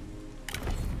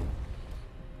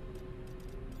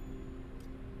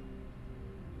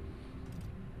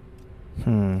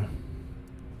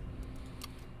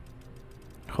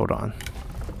 Hold on.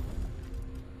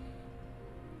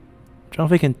 Zhang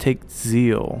Fei can take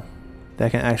Zeal.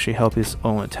 That can actually help his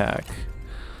own attack.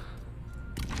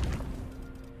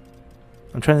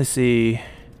 I'm trying to see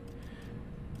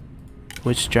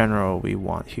which general we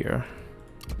want here.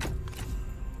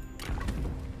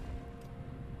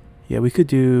 Yeah, we could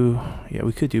do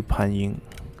Pan Ying.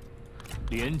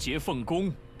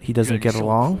 He doesn't get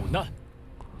along.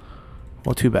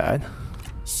 Well, too bad.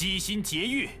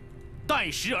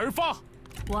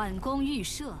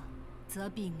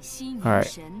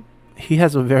 Alright. He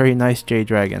has a very nice Jade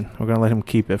Dragon. We're gonna let him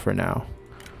keep it for now.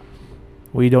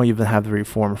 We don't even have the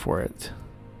reform for it.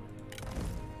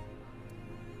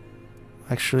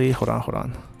 Actually, hold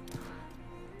on.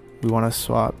 We want to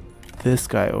swap this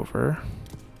guy over.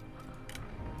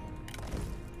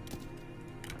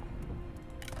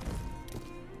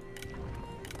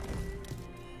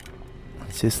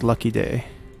 It's his lucky day.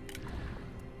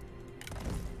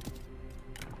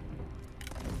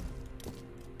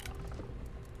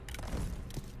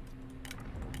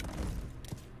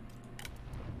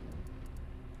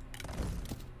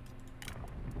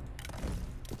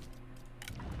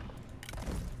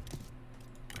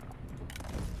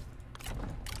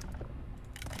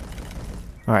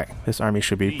 Alright, this army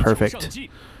should be perfect. We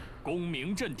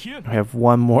have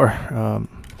one more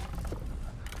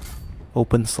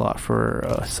open slot for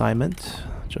assignment.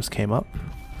 Just came up.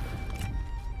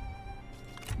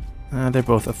 They're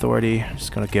both authority.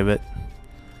 Just gonna give it.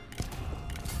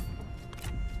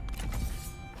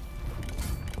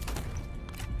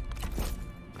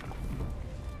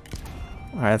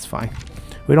 Alright, that's fine.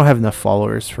 We don't have enough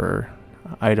followers for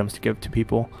items to give to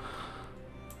people.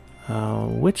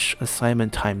 Which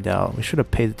assignment timed out? We should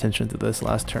have paid attention to this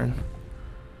last turn.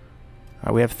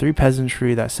 Alright, we have 3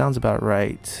 peasantry. That sounds about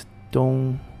right.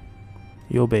 Dong,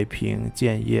 Liu Bei Ping,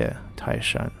 Jian Ye,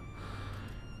 Taishan.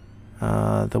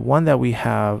 The one that we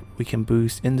have, we can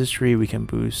boost industry, we can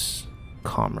boost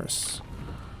commerce.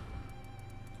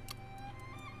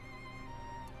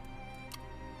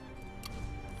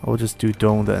 We'll just do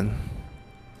Dong then.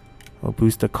 We'll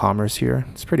boost the commerce here.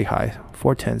 It's pretty high.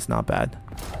 410 is not bad.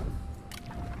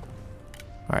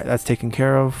 Alright, that's taken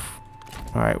care of.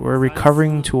 Alright, we're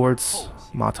recovering towards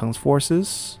Ma Teng's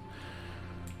forces.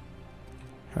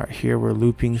 Alright, here we're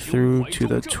looping through to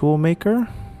the tool maker.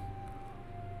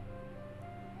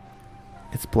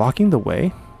 It's blocking the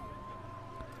way.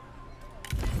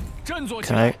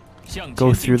 Can I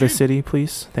go through the city,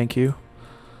 please? Thank you.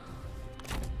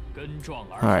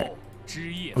 Alright.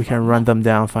 We can run them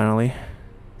down finally.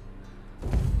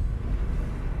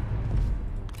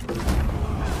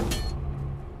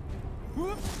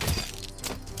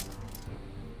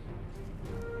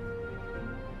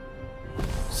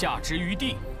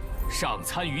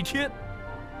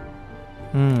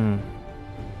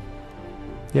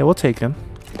 Yeah, we'll take him.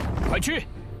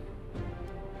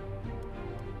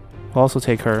 We'll also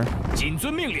take her.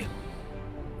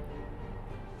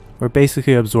 We're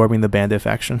basically absorbing the bandit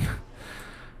faction.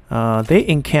 They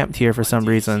encamped here for some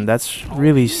reason. That's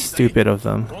really stupid of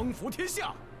them.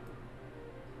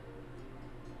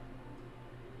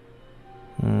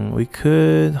 We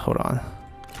could... hold on.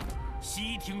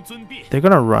 They're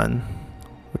gonna run,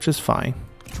 which is fine.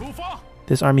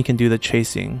 This army can do the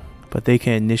chasing, but they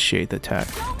can initiate the attack.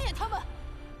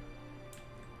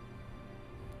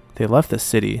 They left the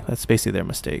city. That's basically their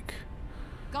mistake.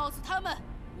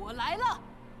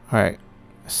 Alright,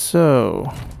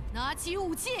 so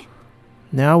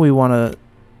now we want to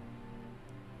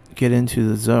get into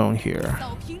the zone here.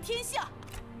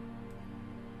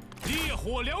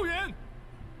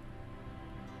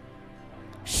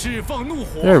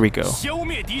 There we go.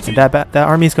 And that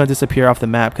army is going to disappear off the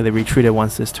map because they retreated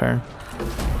once this turn.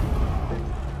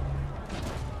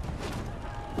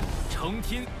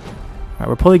 Alright,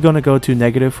 we're probably going to go to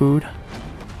negative food.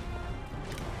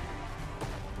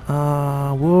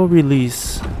 We'll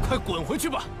release.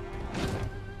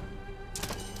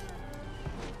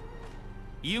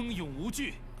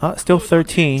 Still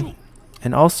 13.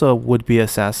 And also would-be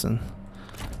assassin.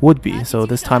 Would-be, so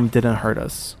this time it didn't hurt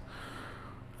us.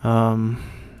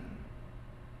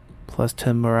 Plus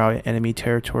 10 morale in enemy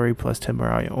territory, plus 10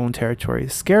 morale in own territory.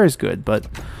 Scare is good, but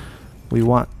we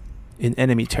want in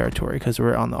enemy territory because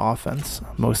we're on the offense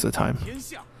most of the time.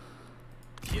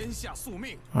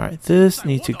 Alright, this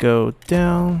needs to go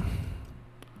down.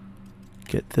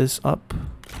 Get this up.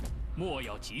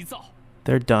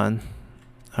 They're done.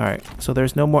 Alright, so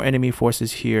there's no more enemy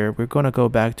forces here. We're going to go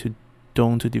back to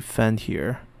Dong to defend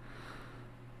here.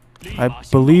 I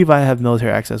believe I have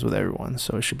military access with everyone,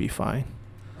 so it should be fine.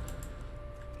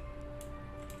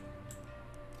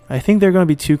 I think they're going to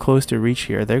be too close to reach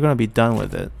here. They're going to be done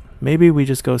with it. Maybe we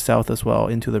just go south as well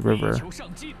into the river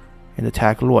and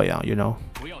attack Luoyang, you know.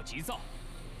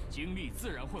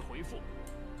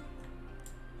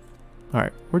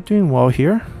 Alright, we're doing well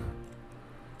here.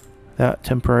 That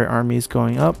temporary army is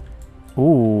going up.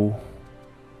 Ooh.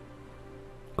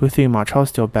 Good thing Ma Chao's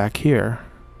still back here.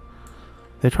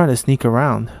 They're trying to sneak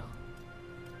around.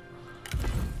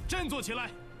 Good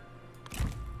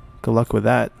luck with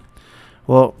that.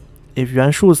 Well, if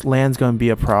Yuan Shu's land's going to be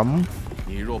a problem.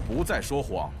 Can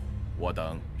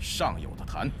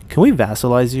we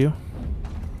vassalize you?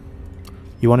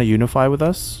 You want to unify with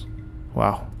us?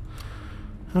 Wow.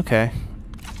 Okay.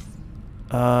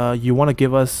 You want to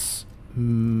give us...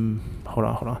 hold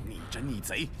on.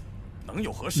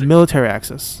 Military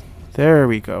access. There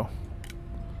we go.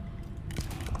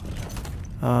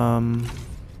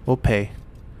 We'll pay.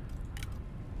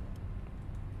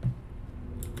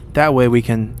 That way we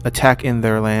can attack in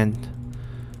their land.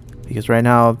 Because right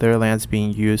now their land's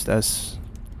being used as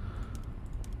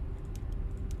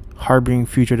harboring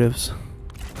fugitives.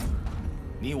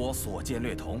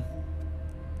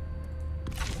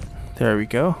 There we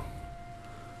go.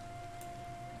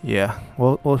 Yeah,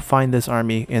 we'll find this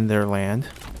army in their land.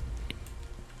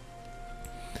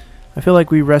 I feel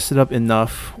like we rested up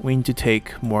enough. We need to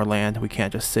take more land. We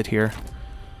can't just sit here.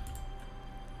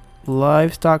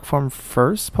 Livestock farm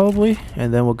first, probably,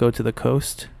 and then we'll go to the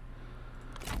coast.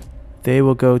 They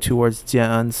will go towards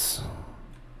Jian's.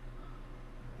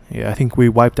 Yeah, I think we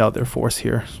wiped out their force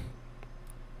here.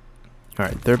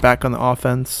 Alright, they're back on the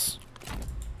offense.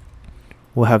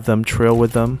 We'll have them trail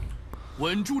with them.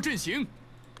 稳住阵型，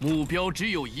目标只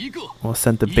有一个。 We'll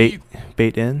send the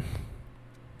bait in.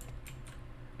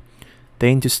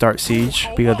 They need to start siege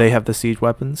because they have the siege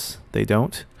weapons. They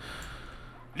don't.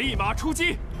 立马出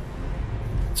击！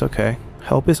 It's okay.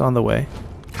 Help is on the way.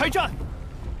 开战！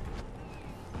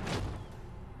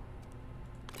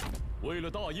为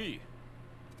了大义。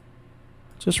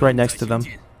 Just right next to them.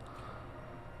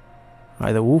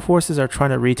 Alright, the Wu forces are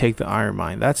trying to retake the iron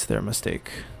mine. That's their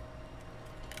mistake.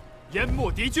 淹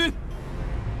没敌军。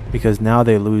 Because now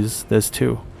they lose this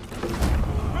too.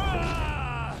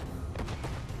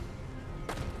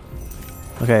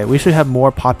 Okay, we should have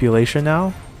more population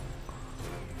now.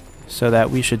 So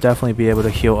that we should definitely be able to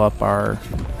heal up our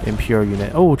Imperial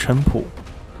unit. Oh, Chen Pu.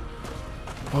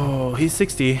 Oh, he's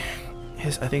 60.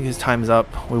 I think his time's up.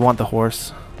 We want the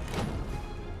horse.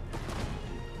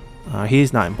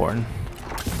 He's not important.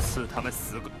 赐他们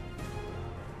死个。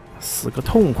死个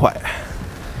痛快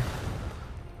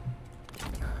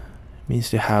means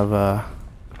to have a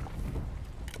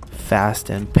fast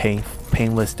and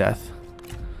painless death.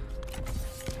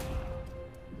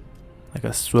 Like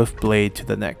a swift blade to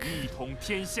the neck. 一统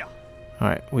天下。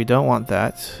 Alright, we don't want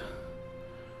that.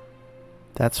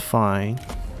 That's fine.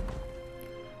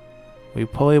 We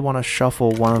probably want to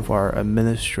shuffle one of our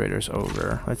administrators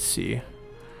over. Let's see.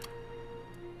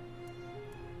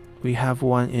 We have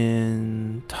one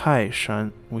in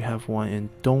Taishan. We have one in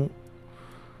Dong.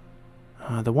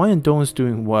 The one in Dong is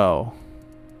doing well.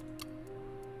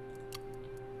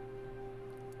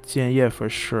 Jianye for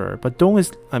sure. But Dong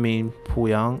is, I mean,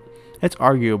 PoYang, it's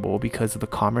arguable because the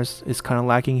commerce is kind of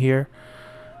lacking here.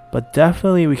 But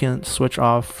definitely we can switch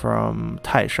off from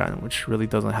Taishan, which really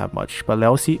doesn't have much. But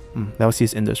Liaoxi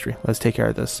is industry. Let's take care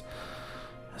of this.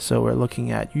 So we're looking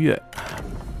at Yue.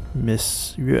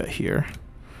 Miss Yue here.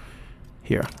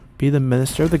 Here. Be the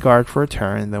Minister of the Guard for a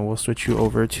turn, and then we'll switch you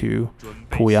over to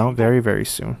PoYang very, very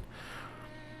soon.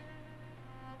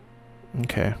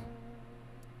 Okay.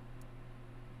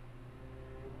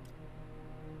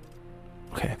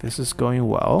 Okay, this is going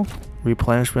well.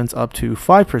 Replenishment's up to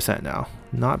 5% now.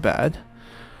 Not bad.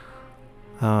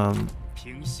 I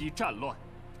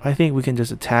think we can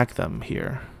just attack them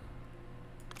here.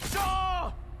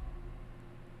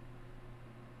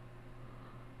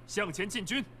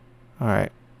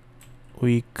 Alright.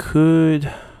 We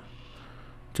could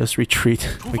just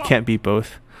retreat. We can't beat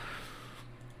both.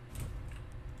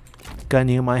 Gan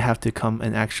Ning might have to come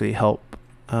and actually help.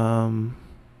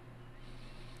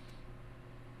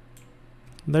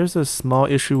 There's a small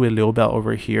issue with Liu Bei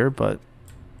over here, but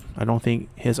I don't think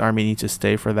his army needs to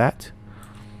stay for that.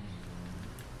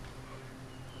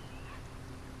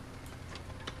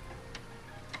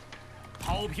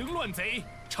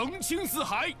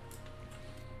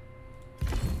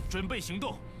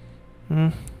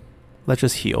 Let's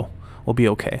just heal. We'll be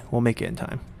okay. We'll make it in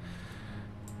time.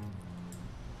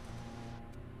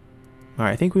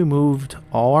 Alright, I think we moved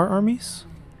all our armies.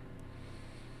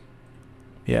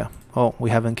 Yeah. Oh, we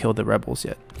haven't killed the rebels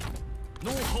yet.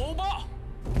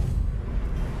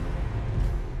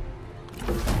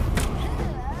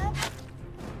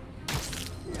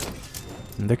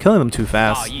 And they're killing them too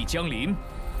fast.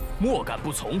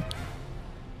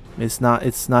 It's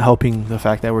not helping the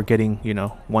fact that we're getting, you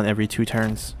know, one every 2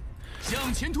 turns.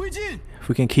 If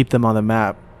we can keep them on the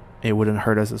map, it wouldn't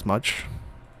hurt us as much.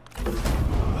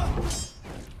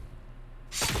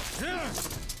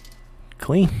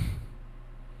 Clean.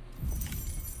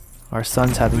 Our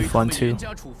son's having fun too.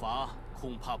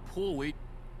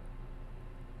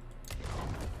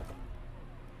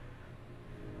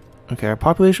 Okay, our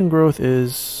population growth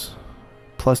is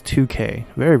plus 2k.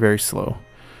 Very, very slow.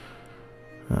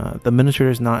 The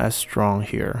administrator is not as strong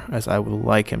here as I would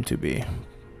like him to be.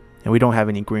 And we don't have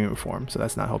any green reform, so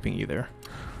that's not helping either.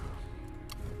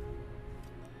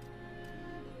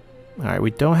 Alright,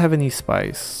 we don't have any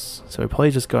spice, so we're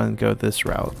probably just going to go this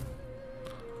route.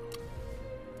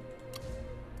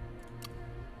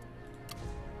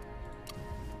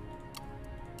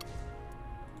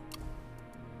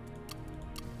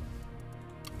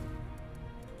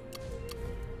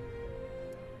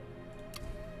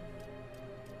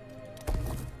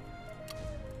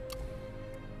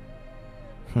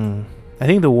 I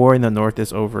think the war in the north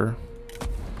is over.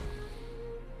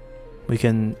 We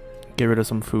can get rid of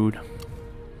some food.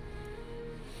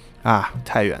 Ah,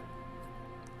 Taiyuan.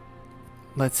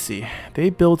 Let's see.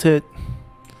 They built it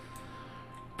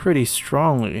pretty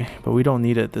strongly, but we don't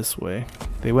need it this way.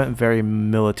 They went very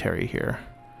military here.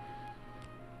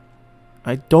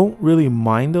 I don't really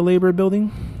mind the labor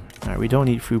building. Alright, we don't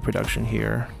need food production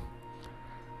here.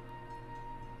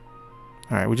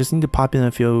 Alright, we just need to pop in a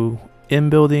few In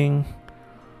building,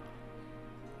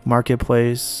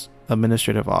 marketplace,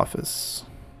 administrative office.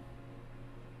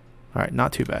 Alright,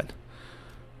 not too bad.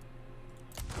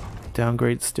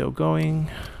 Downgrade still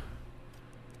going.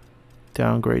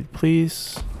 Downgrade,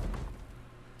 please.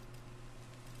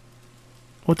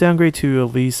 We'll downgrade to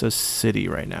at least a city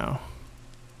right now.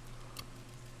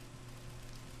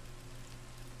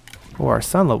 Oh, our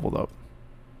son leveled up.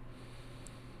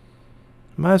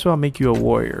 Might as well make you a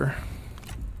warrior.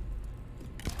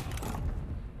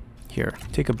 Here,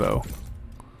 take a bow.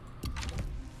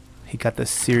 He got the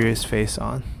serious face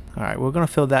on. Alright, we're gonna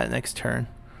fill that next turn.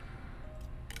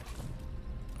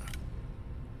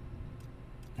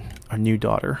 Our new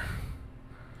daughter.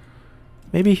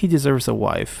 Maybe he deserves a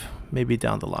wife. Maybe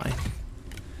down the line.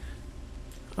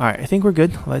 Alright, I think we're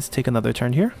good. Let's take another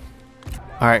turn here.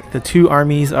 Alright, the two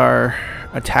armies are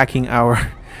attacking our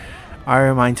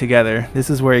iron mine together. This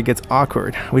is where it gets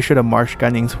awkward. We should have marched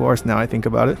Gunning's force now I think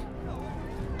about it.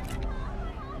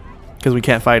 Because we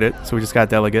can't fight it, so we just got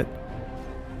delegate.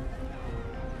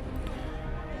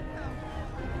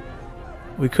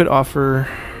 We could offer...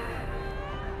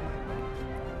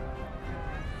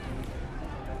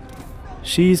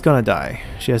 She's gonna die.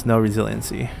 She has no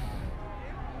resiliency.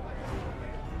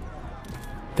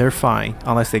 They're fine,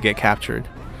 unless they get captured.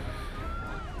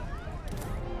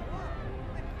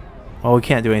 Well, we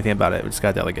can't do anything about it. We just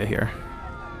got delegate here.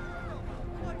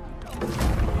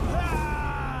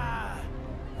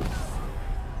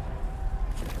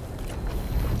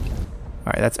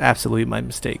 Alright, that's absolutely my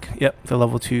mistake. Yep, the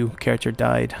level 2 character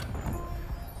died.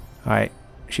 Alright,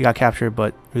 she got captured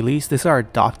but released. This is our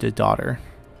adopted daughter.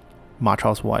 Ma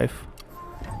Chao's wife.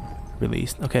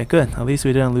 Released. Okay, good. At least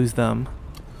we didn't lose them.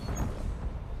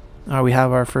 Alright, we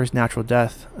have our first natural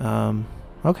death.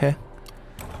 Okay.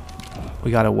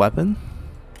 We got a weapon.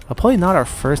 Probably not our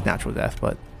first natural death,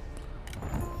 but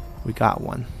we got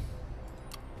one.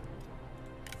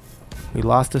 We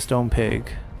lost a stone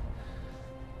pig.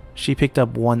 She picked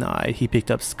up one eye. He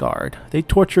picked up scarred. They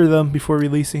torture them before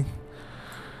releasing.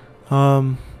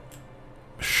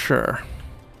 Sure.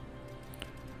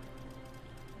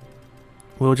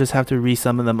 We'll just have to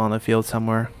resummon them on the field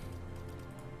somewhere.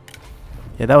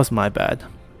 Yeah, that was my bad.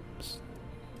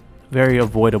 Very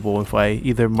avoidable if I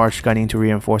either march gunning to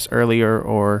reinforce earlier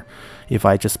or if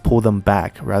I just pull them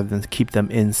back rather than keep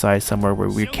them inside somewhere where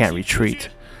we can't retreat.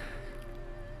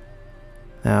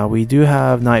 Now we do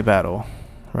have night battle,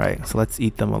 right? So let's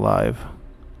eat them alive.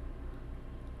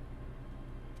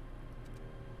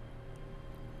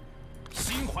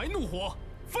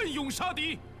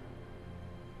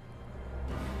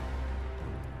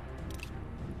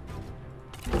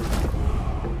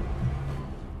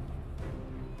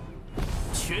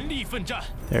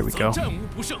 There we go.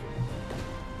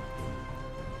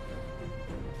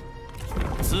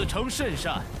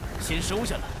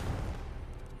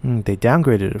 They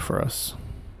downgraded it for us.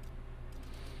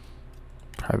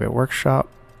 Private workshop.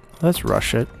 Let's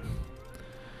rush it.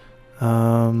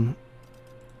 In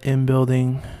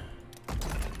building.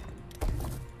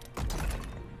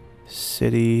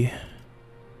 City.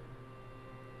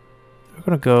 We're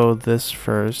gonna go this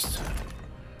first.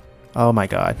 Oh my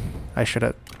god. I should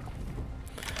have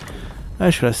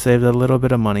saved a little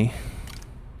bit of money.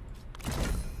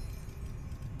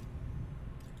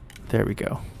 There we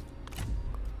go.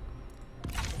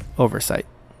 Oversight.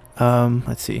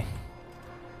 Let's see.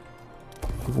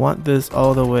 We want this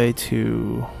all the way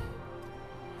to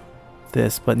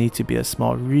this, but need to be a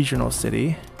small regional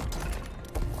city.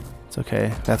 It's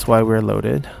okay. That's why we're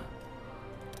loaded.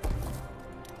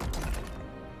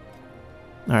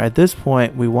 Alright, at this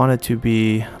point we want it to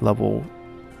be level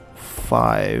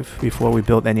 5 before we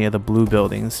build any of the blue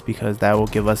buildings because that will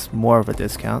give us more of a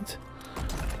discount.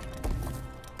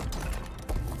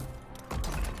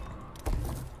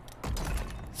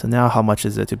 So now how much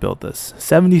is it to build this?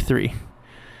 73.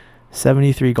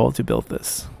 73 gold to build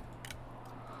this.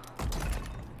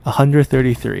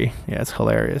 133. Yeah, it's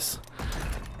hilarious.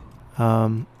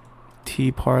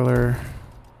 Tea parlor.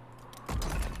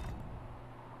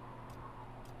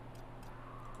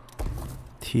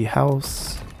 Tea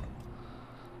house.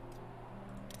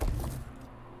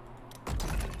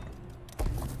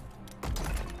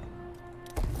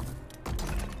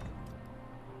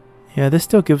 Yeah, this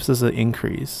still gives us an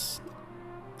increase.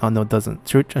 Oh no, it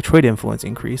doesn't. A trade influence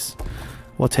increase.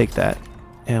 We'll take that.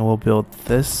 And we'll build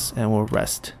this and we'll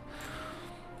rest.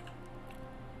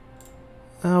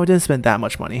 Oh, we didn't spend that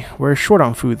much money. We're short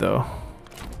on food though.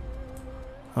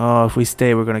 Oh, if we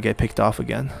stay, we're gonna get picked off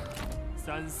again.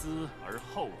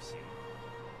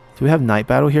 Do we have night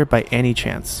battle here by any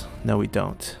chance? No, we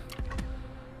don't.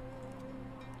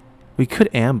 We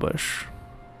could ambush.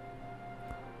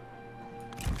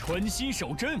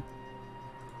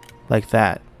 Like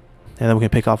that. And then we can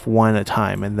pick off one at a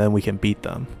time and then we can beat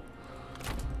them.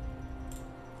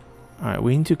 Alright,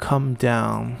 we need to come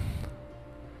down.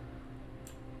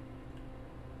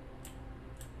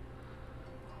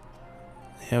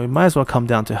 Yeah, we might as well come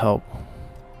down to help.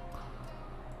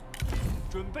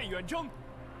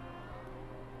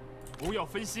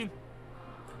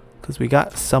 Because we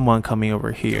got someone coming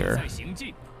over here.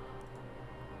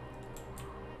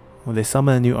 Well, they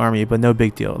summon a new army, but no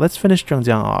big deal. Let's finish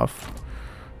Zhengjiang off.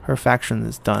 Her faction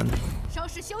is done.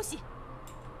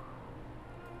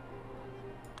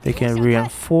 They can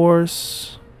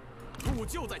reinforce.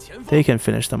 They can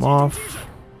finish them off.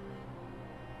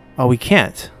 Oh, we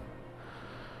can't.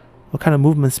 What kind of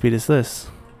movement speed is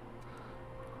this?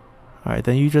 Alright,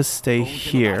 then you just stay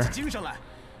here.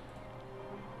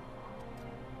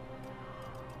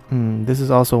 This is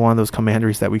also one of those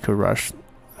commanderies that we could rush.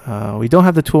 We don't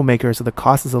have the toolmaker, so the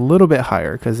cost is a little bit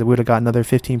higher because it would have got another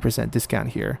 15% discount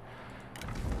here.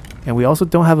 And we also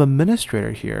don't have an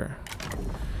administrator here.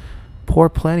 Poor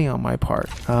planning on my part.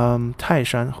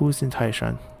 Taishan, who's in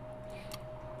Taishan?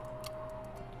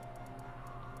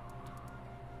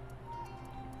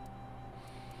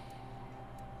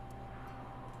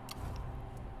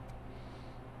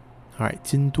 Alright,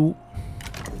 Jindu.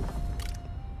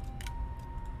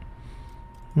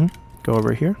 Go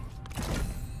over here.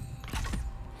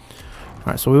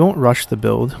 Alright, so we won't rush the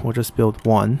build. We'll just build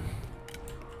one.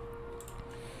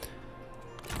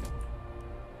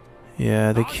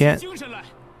 Yeah, they can't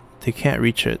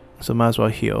reach it, so might as well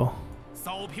heal.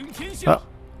 Oh,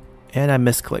 and I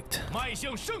misclicked.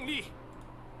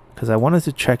 Because I wanted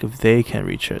to check if they can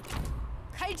reach it.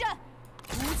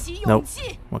 Nope.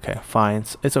 Okay, fine.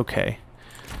 It's okay.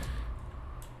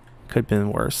 Could have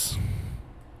been worse.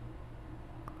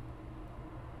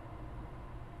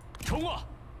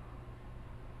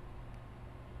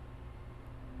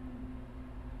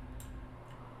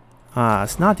 Ah,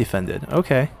 it's not defended.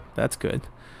 Okay, that's good.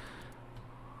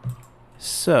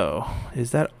 So,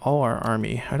 is that all our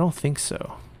army? I don't think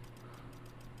so.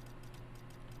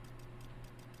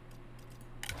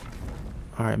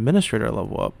 Alright, administrator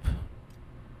level up.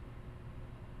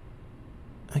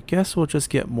 I guess we'll just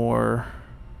get more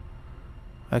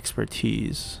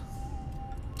expertise.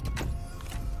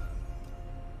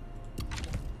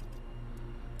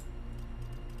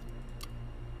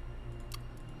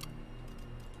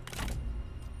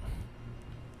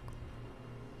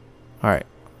 Alright,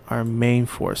 our main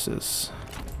forces.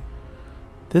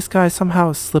 This guy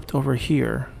somehow slipped over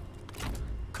here.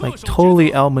 Like,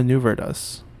 totally outmaneuvered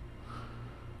us.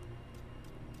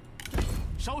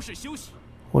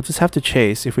 We'll just have to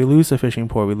chase. If we lose the fishing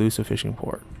port, we lose the fishing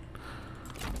port.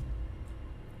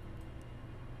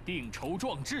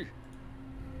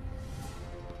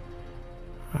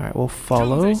 Alright, we'll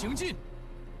follow.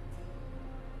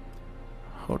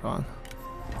 Hold on.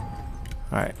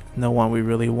 Alright, no one we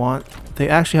really want. They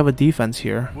actually have a defense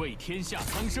here.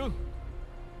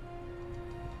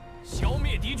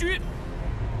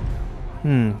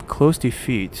 Close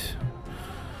defeat.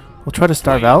 We'll try to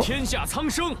starve out.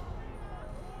 Alright,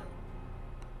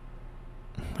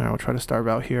 we'll try to starve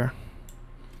out here.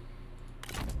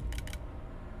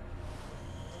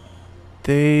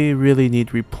 They really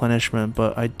need replenishment,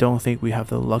 but I don't think we have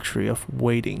the luxury of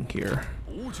waiting here.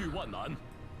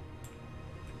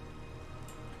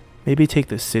 Maybe take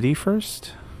the city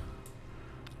first?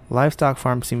 Livestock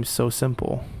farm seems so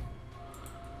simple.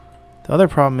 The other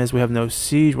problem is we have no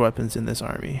siege weapons in this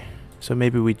army. So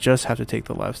maybe we just have to take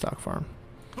the livestock farm.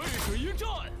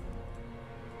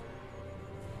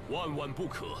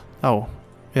 Oh,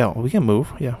 yeah, we can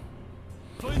move, yeah.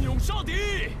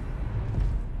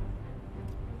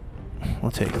 We'll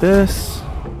take this.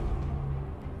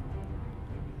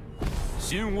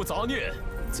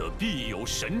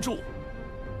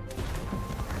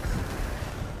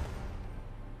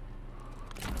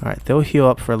 Alright, they'll heal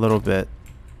up for a little bit.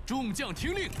 And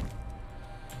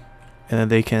then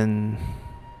they can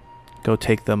go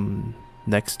take them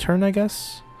next turn, I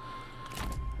guess.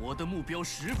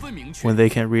 When they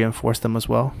can reinforce them as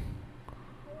well.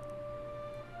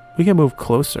 We can move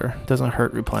closer. Doesn't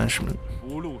hurt replenishment.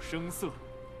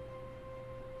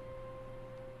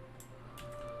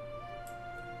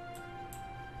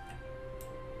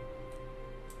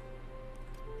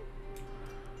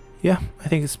 Yeah, I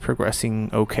think it's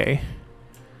progressing okay.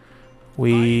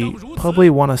 We probably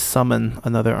want to summon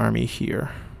another army here.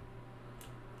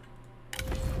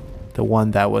 The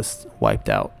one that was wiped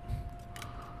out.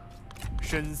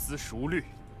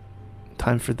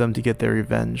 Time for them to get their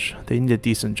revenge. They need a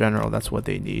decent general, that's what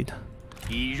they need.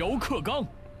 以柔克刚。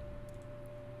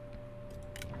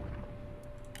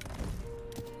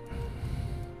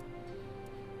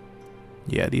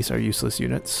 Yeah, these are useless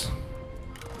units.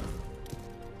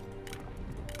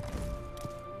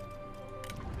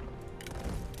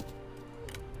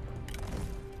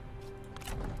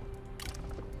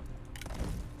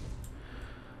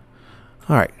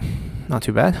 Alright, not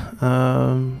too bad.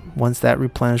 Once that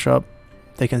replenish up,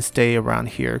 they can stay around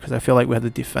here, because I feel like we have to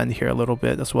defend here a little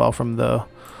bit as well from the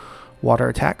water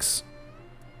attacks.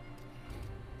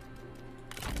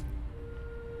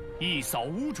 Yeah,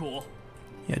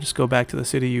 just go back to the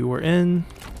city you were in.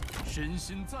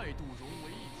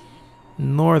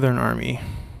 Northern Army.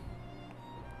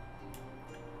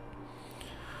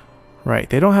 Right,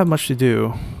 they don't have much to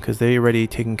do because they already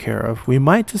taken care of. We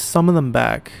might just summon them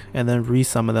back and then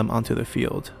re-summon them onto the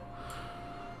field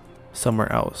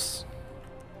somewhere else.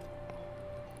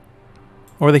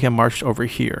 Or they can march over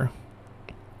here.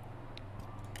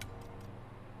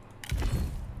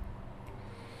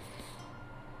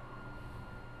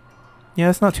 Yeah,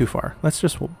 it's not too far. Let's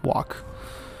just walk.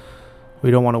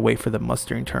 We don't want to wait for the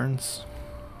mustering turns.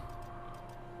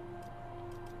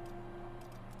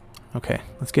 Okay,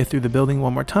 let's get through the building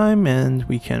one more time and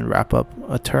we can wrap up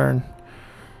a turn.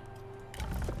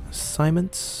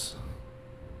 Assignments.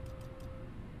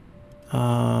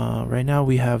 Right now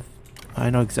we have... I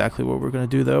know exactly what we're going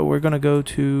to do though. We're going to go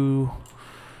to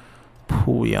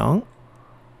PoYang,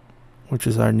 which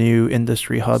is our new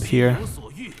industry hub here.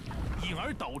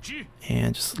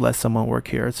 And just let someone work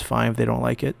here. It's fine if they don't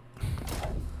like it.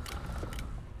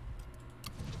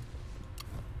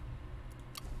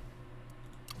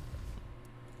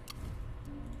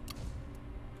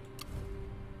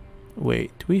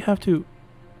 Wait, do we have to...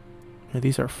 No,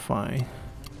 these are fine.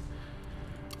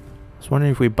 I was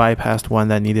wondering if we bypassed one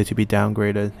that needed to be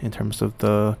downgraded in terms of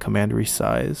the commandery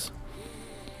size.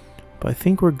 But I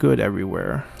think we're good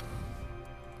everywhere.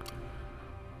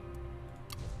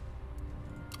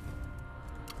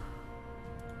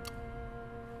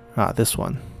 Ah, this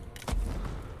one.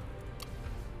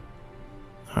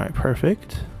 Alright,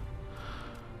 perfect.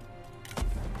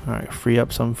 Alright, free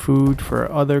up some food for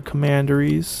other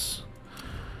commanderies.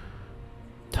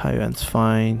 Taiwan's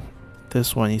fine.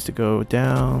 This one needs to go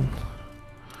down.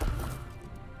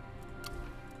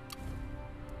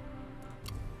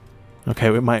 Okay,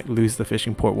 we might lose the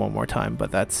fishing port one more time,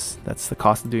 but that's the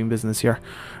cost of doing business here.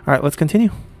 Alright, let's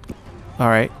continue.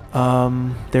 Alright,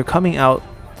 they're coming out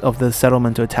of the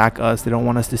settlement to attack us. They don't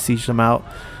want us to siege them out,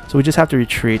 so we just have to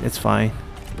retreat. It's fine.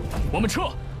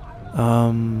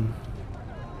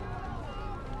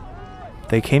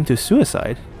 They came to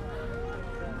suicide.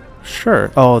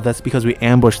 Sure. Oh, that's because we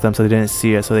ambushed them so they didn't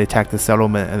see it, so they attacked the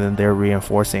settlement and then they're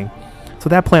reinforcing. So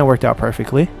that plan worked out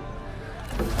perfectly.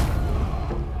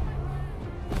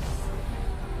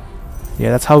 Yeah,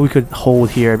 that's how we could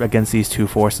hold here against these two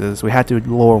forces. We had to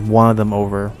lure one of them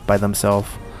over by themselves.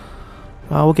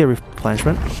 We'll get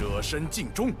replenishment.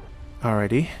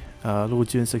 Alrighty. Lu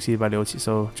Jun succeeded by Liu Qi,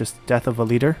 so just death of a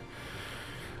leader.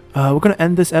 We're going to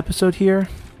end this episode here.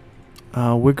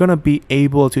 We're going to be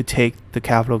able to take the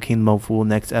capital Kingdom of Wu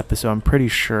next episode, I'm pretty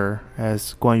sure,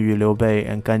 as Guan Yu, Liu Bei,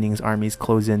 and Gan Ning's armies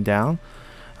close in down.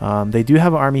 They do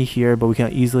have an army here, but we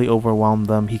can easily overwhelm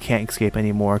them. He can't escape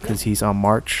anymore because he's on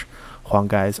march. Huang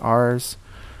Gai is ours.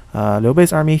 Liu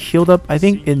Bei's army healed up, I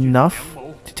think, enough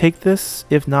to take this.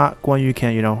 If not, Guan Yu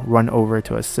can, run over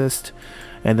to assist,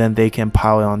 and then they can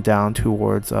pile on down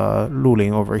towards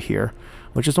Luling over here,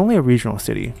 which is only a regional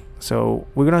city. So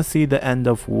we're gonna see the end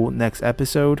of Wu next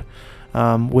episode.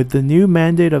 With the new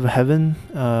Mandate of Heaven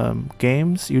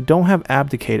games, you don't have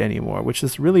Abdicate anymore, which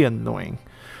is really annoying,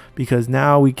 because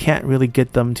now we can't really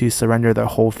get them to surrender their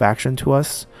whole faction to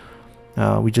us.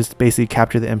 We just basically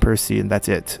capture the Emperor's Seat and that's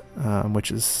it,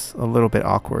 which is a little bit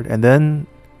awkward. And then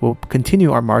we'll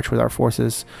continue our march with our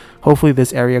forces. Hopefully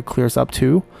this area clears up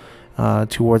too,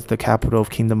 towards the capital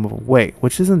of Kingdom of Wei,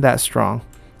 which isn't that strong.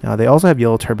 They also have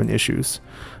Yellow Turban issues.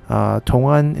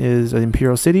 Tong'an is an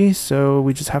imperial city, so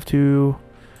we just have to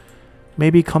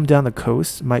maybe come down the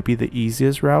coast. Might be the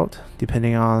easiest route,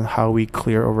 depending on how we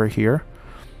clear over here.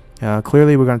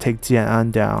 Clearly, we're going to take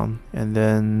Jian'an down, and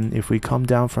then if we come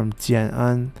down from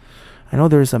Jian'an, I know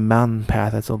there's a mountain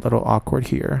path that's a little awkward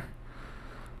here.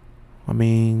 I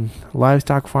mean,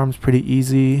 livestock farm's pretty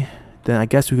easy. Then I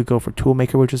guess we could go for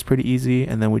Toolmaker, which is pretty easy,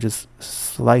 and then we just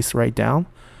slice right down.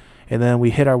 And then we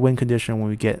hit our win condition when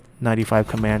we get 95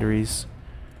 commanderies,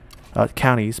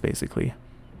 counties basically.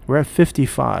 We're at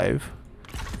 55,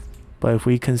 but if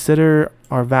we consider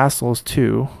our vassals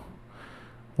too,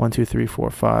 1, 2, 3, 4,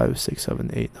 5, 6,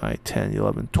 7, 8, 9, 10,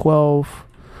 11, 12.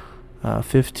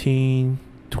 15,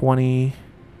 20,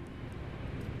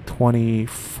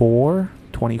 24,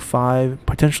 25,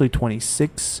 potentially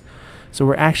 26. So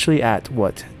we're actually at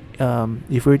what?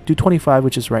 If we do 25,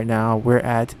 which is right now, we're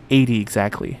at 80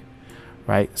 exactly,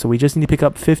 right? So we just need to pick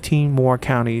up 15 more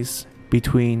counties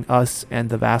between us and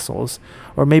the vassals,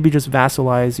 or maybe just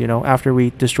vassalize. After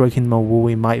we destroy Kingdom of Wu,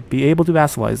 we might be able to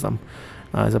vassalize them.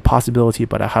 As a possibility,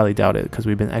 but I highly doubt it because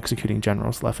we've been executing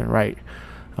generals left and right.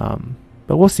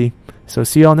 But we'll see. So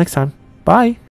see y'all next time. Bye.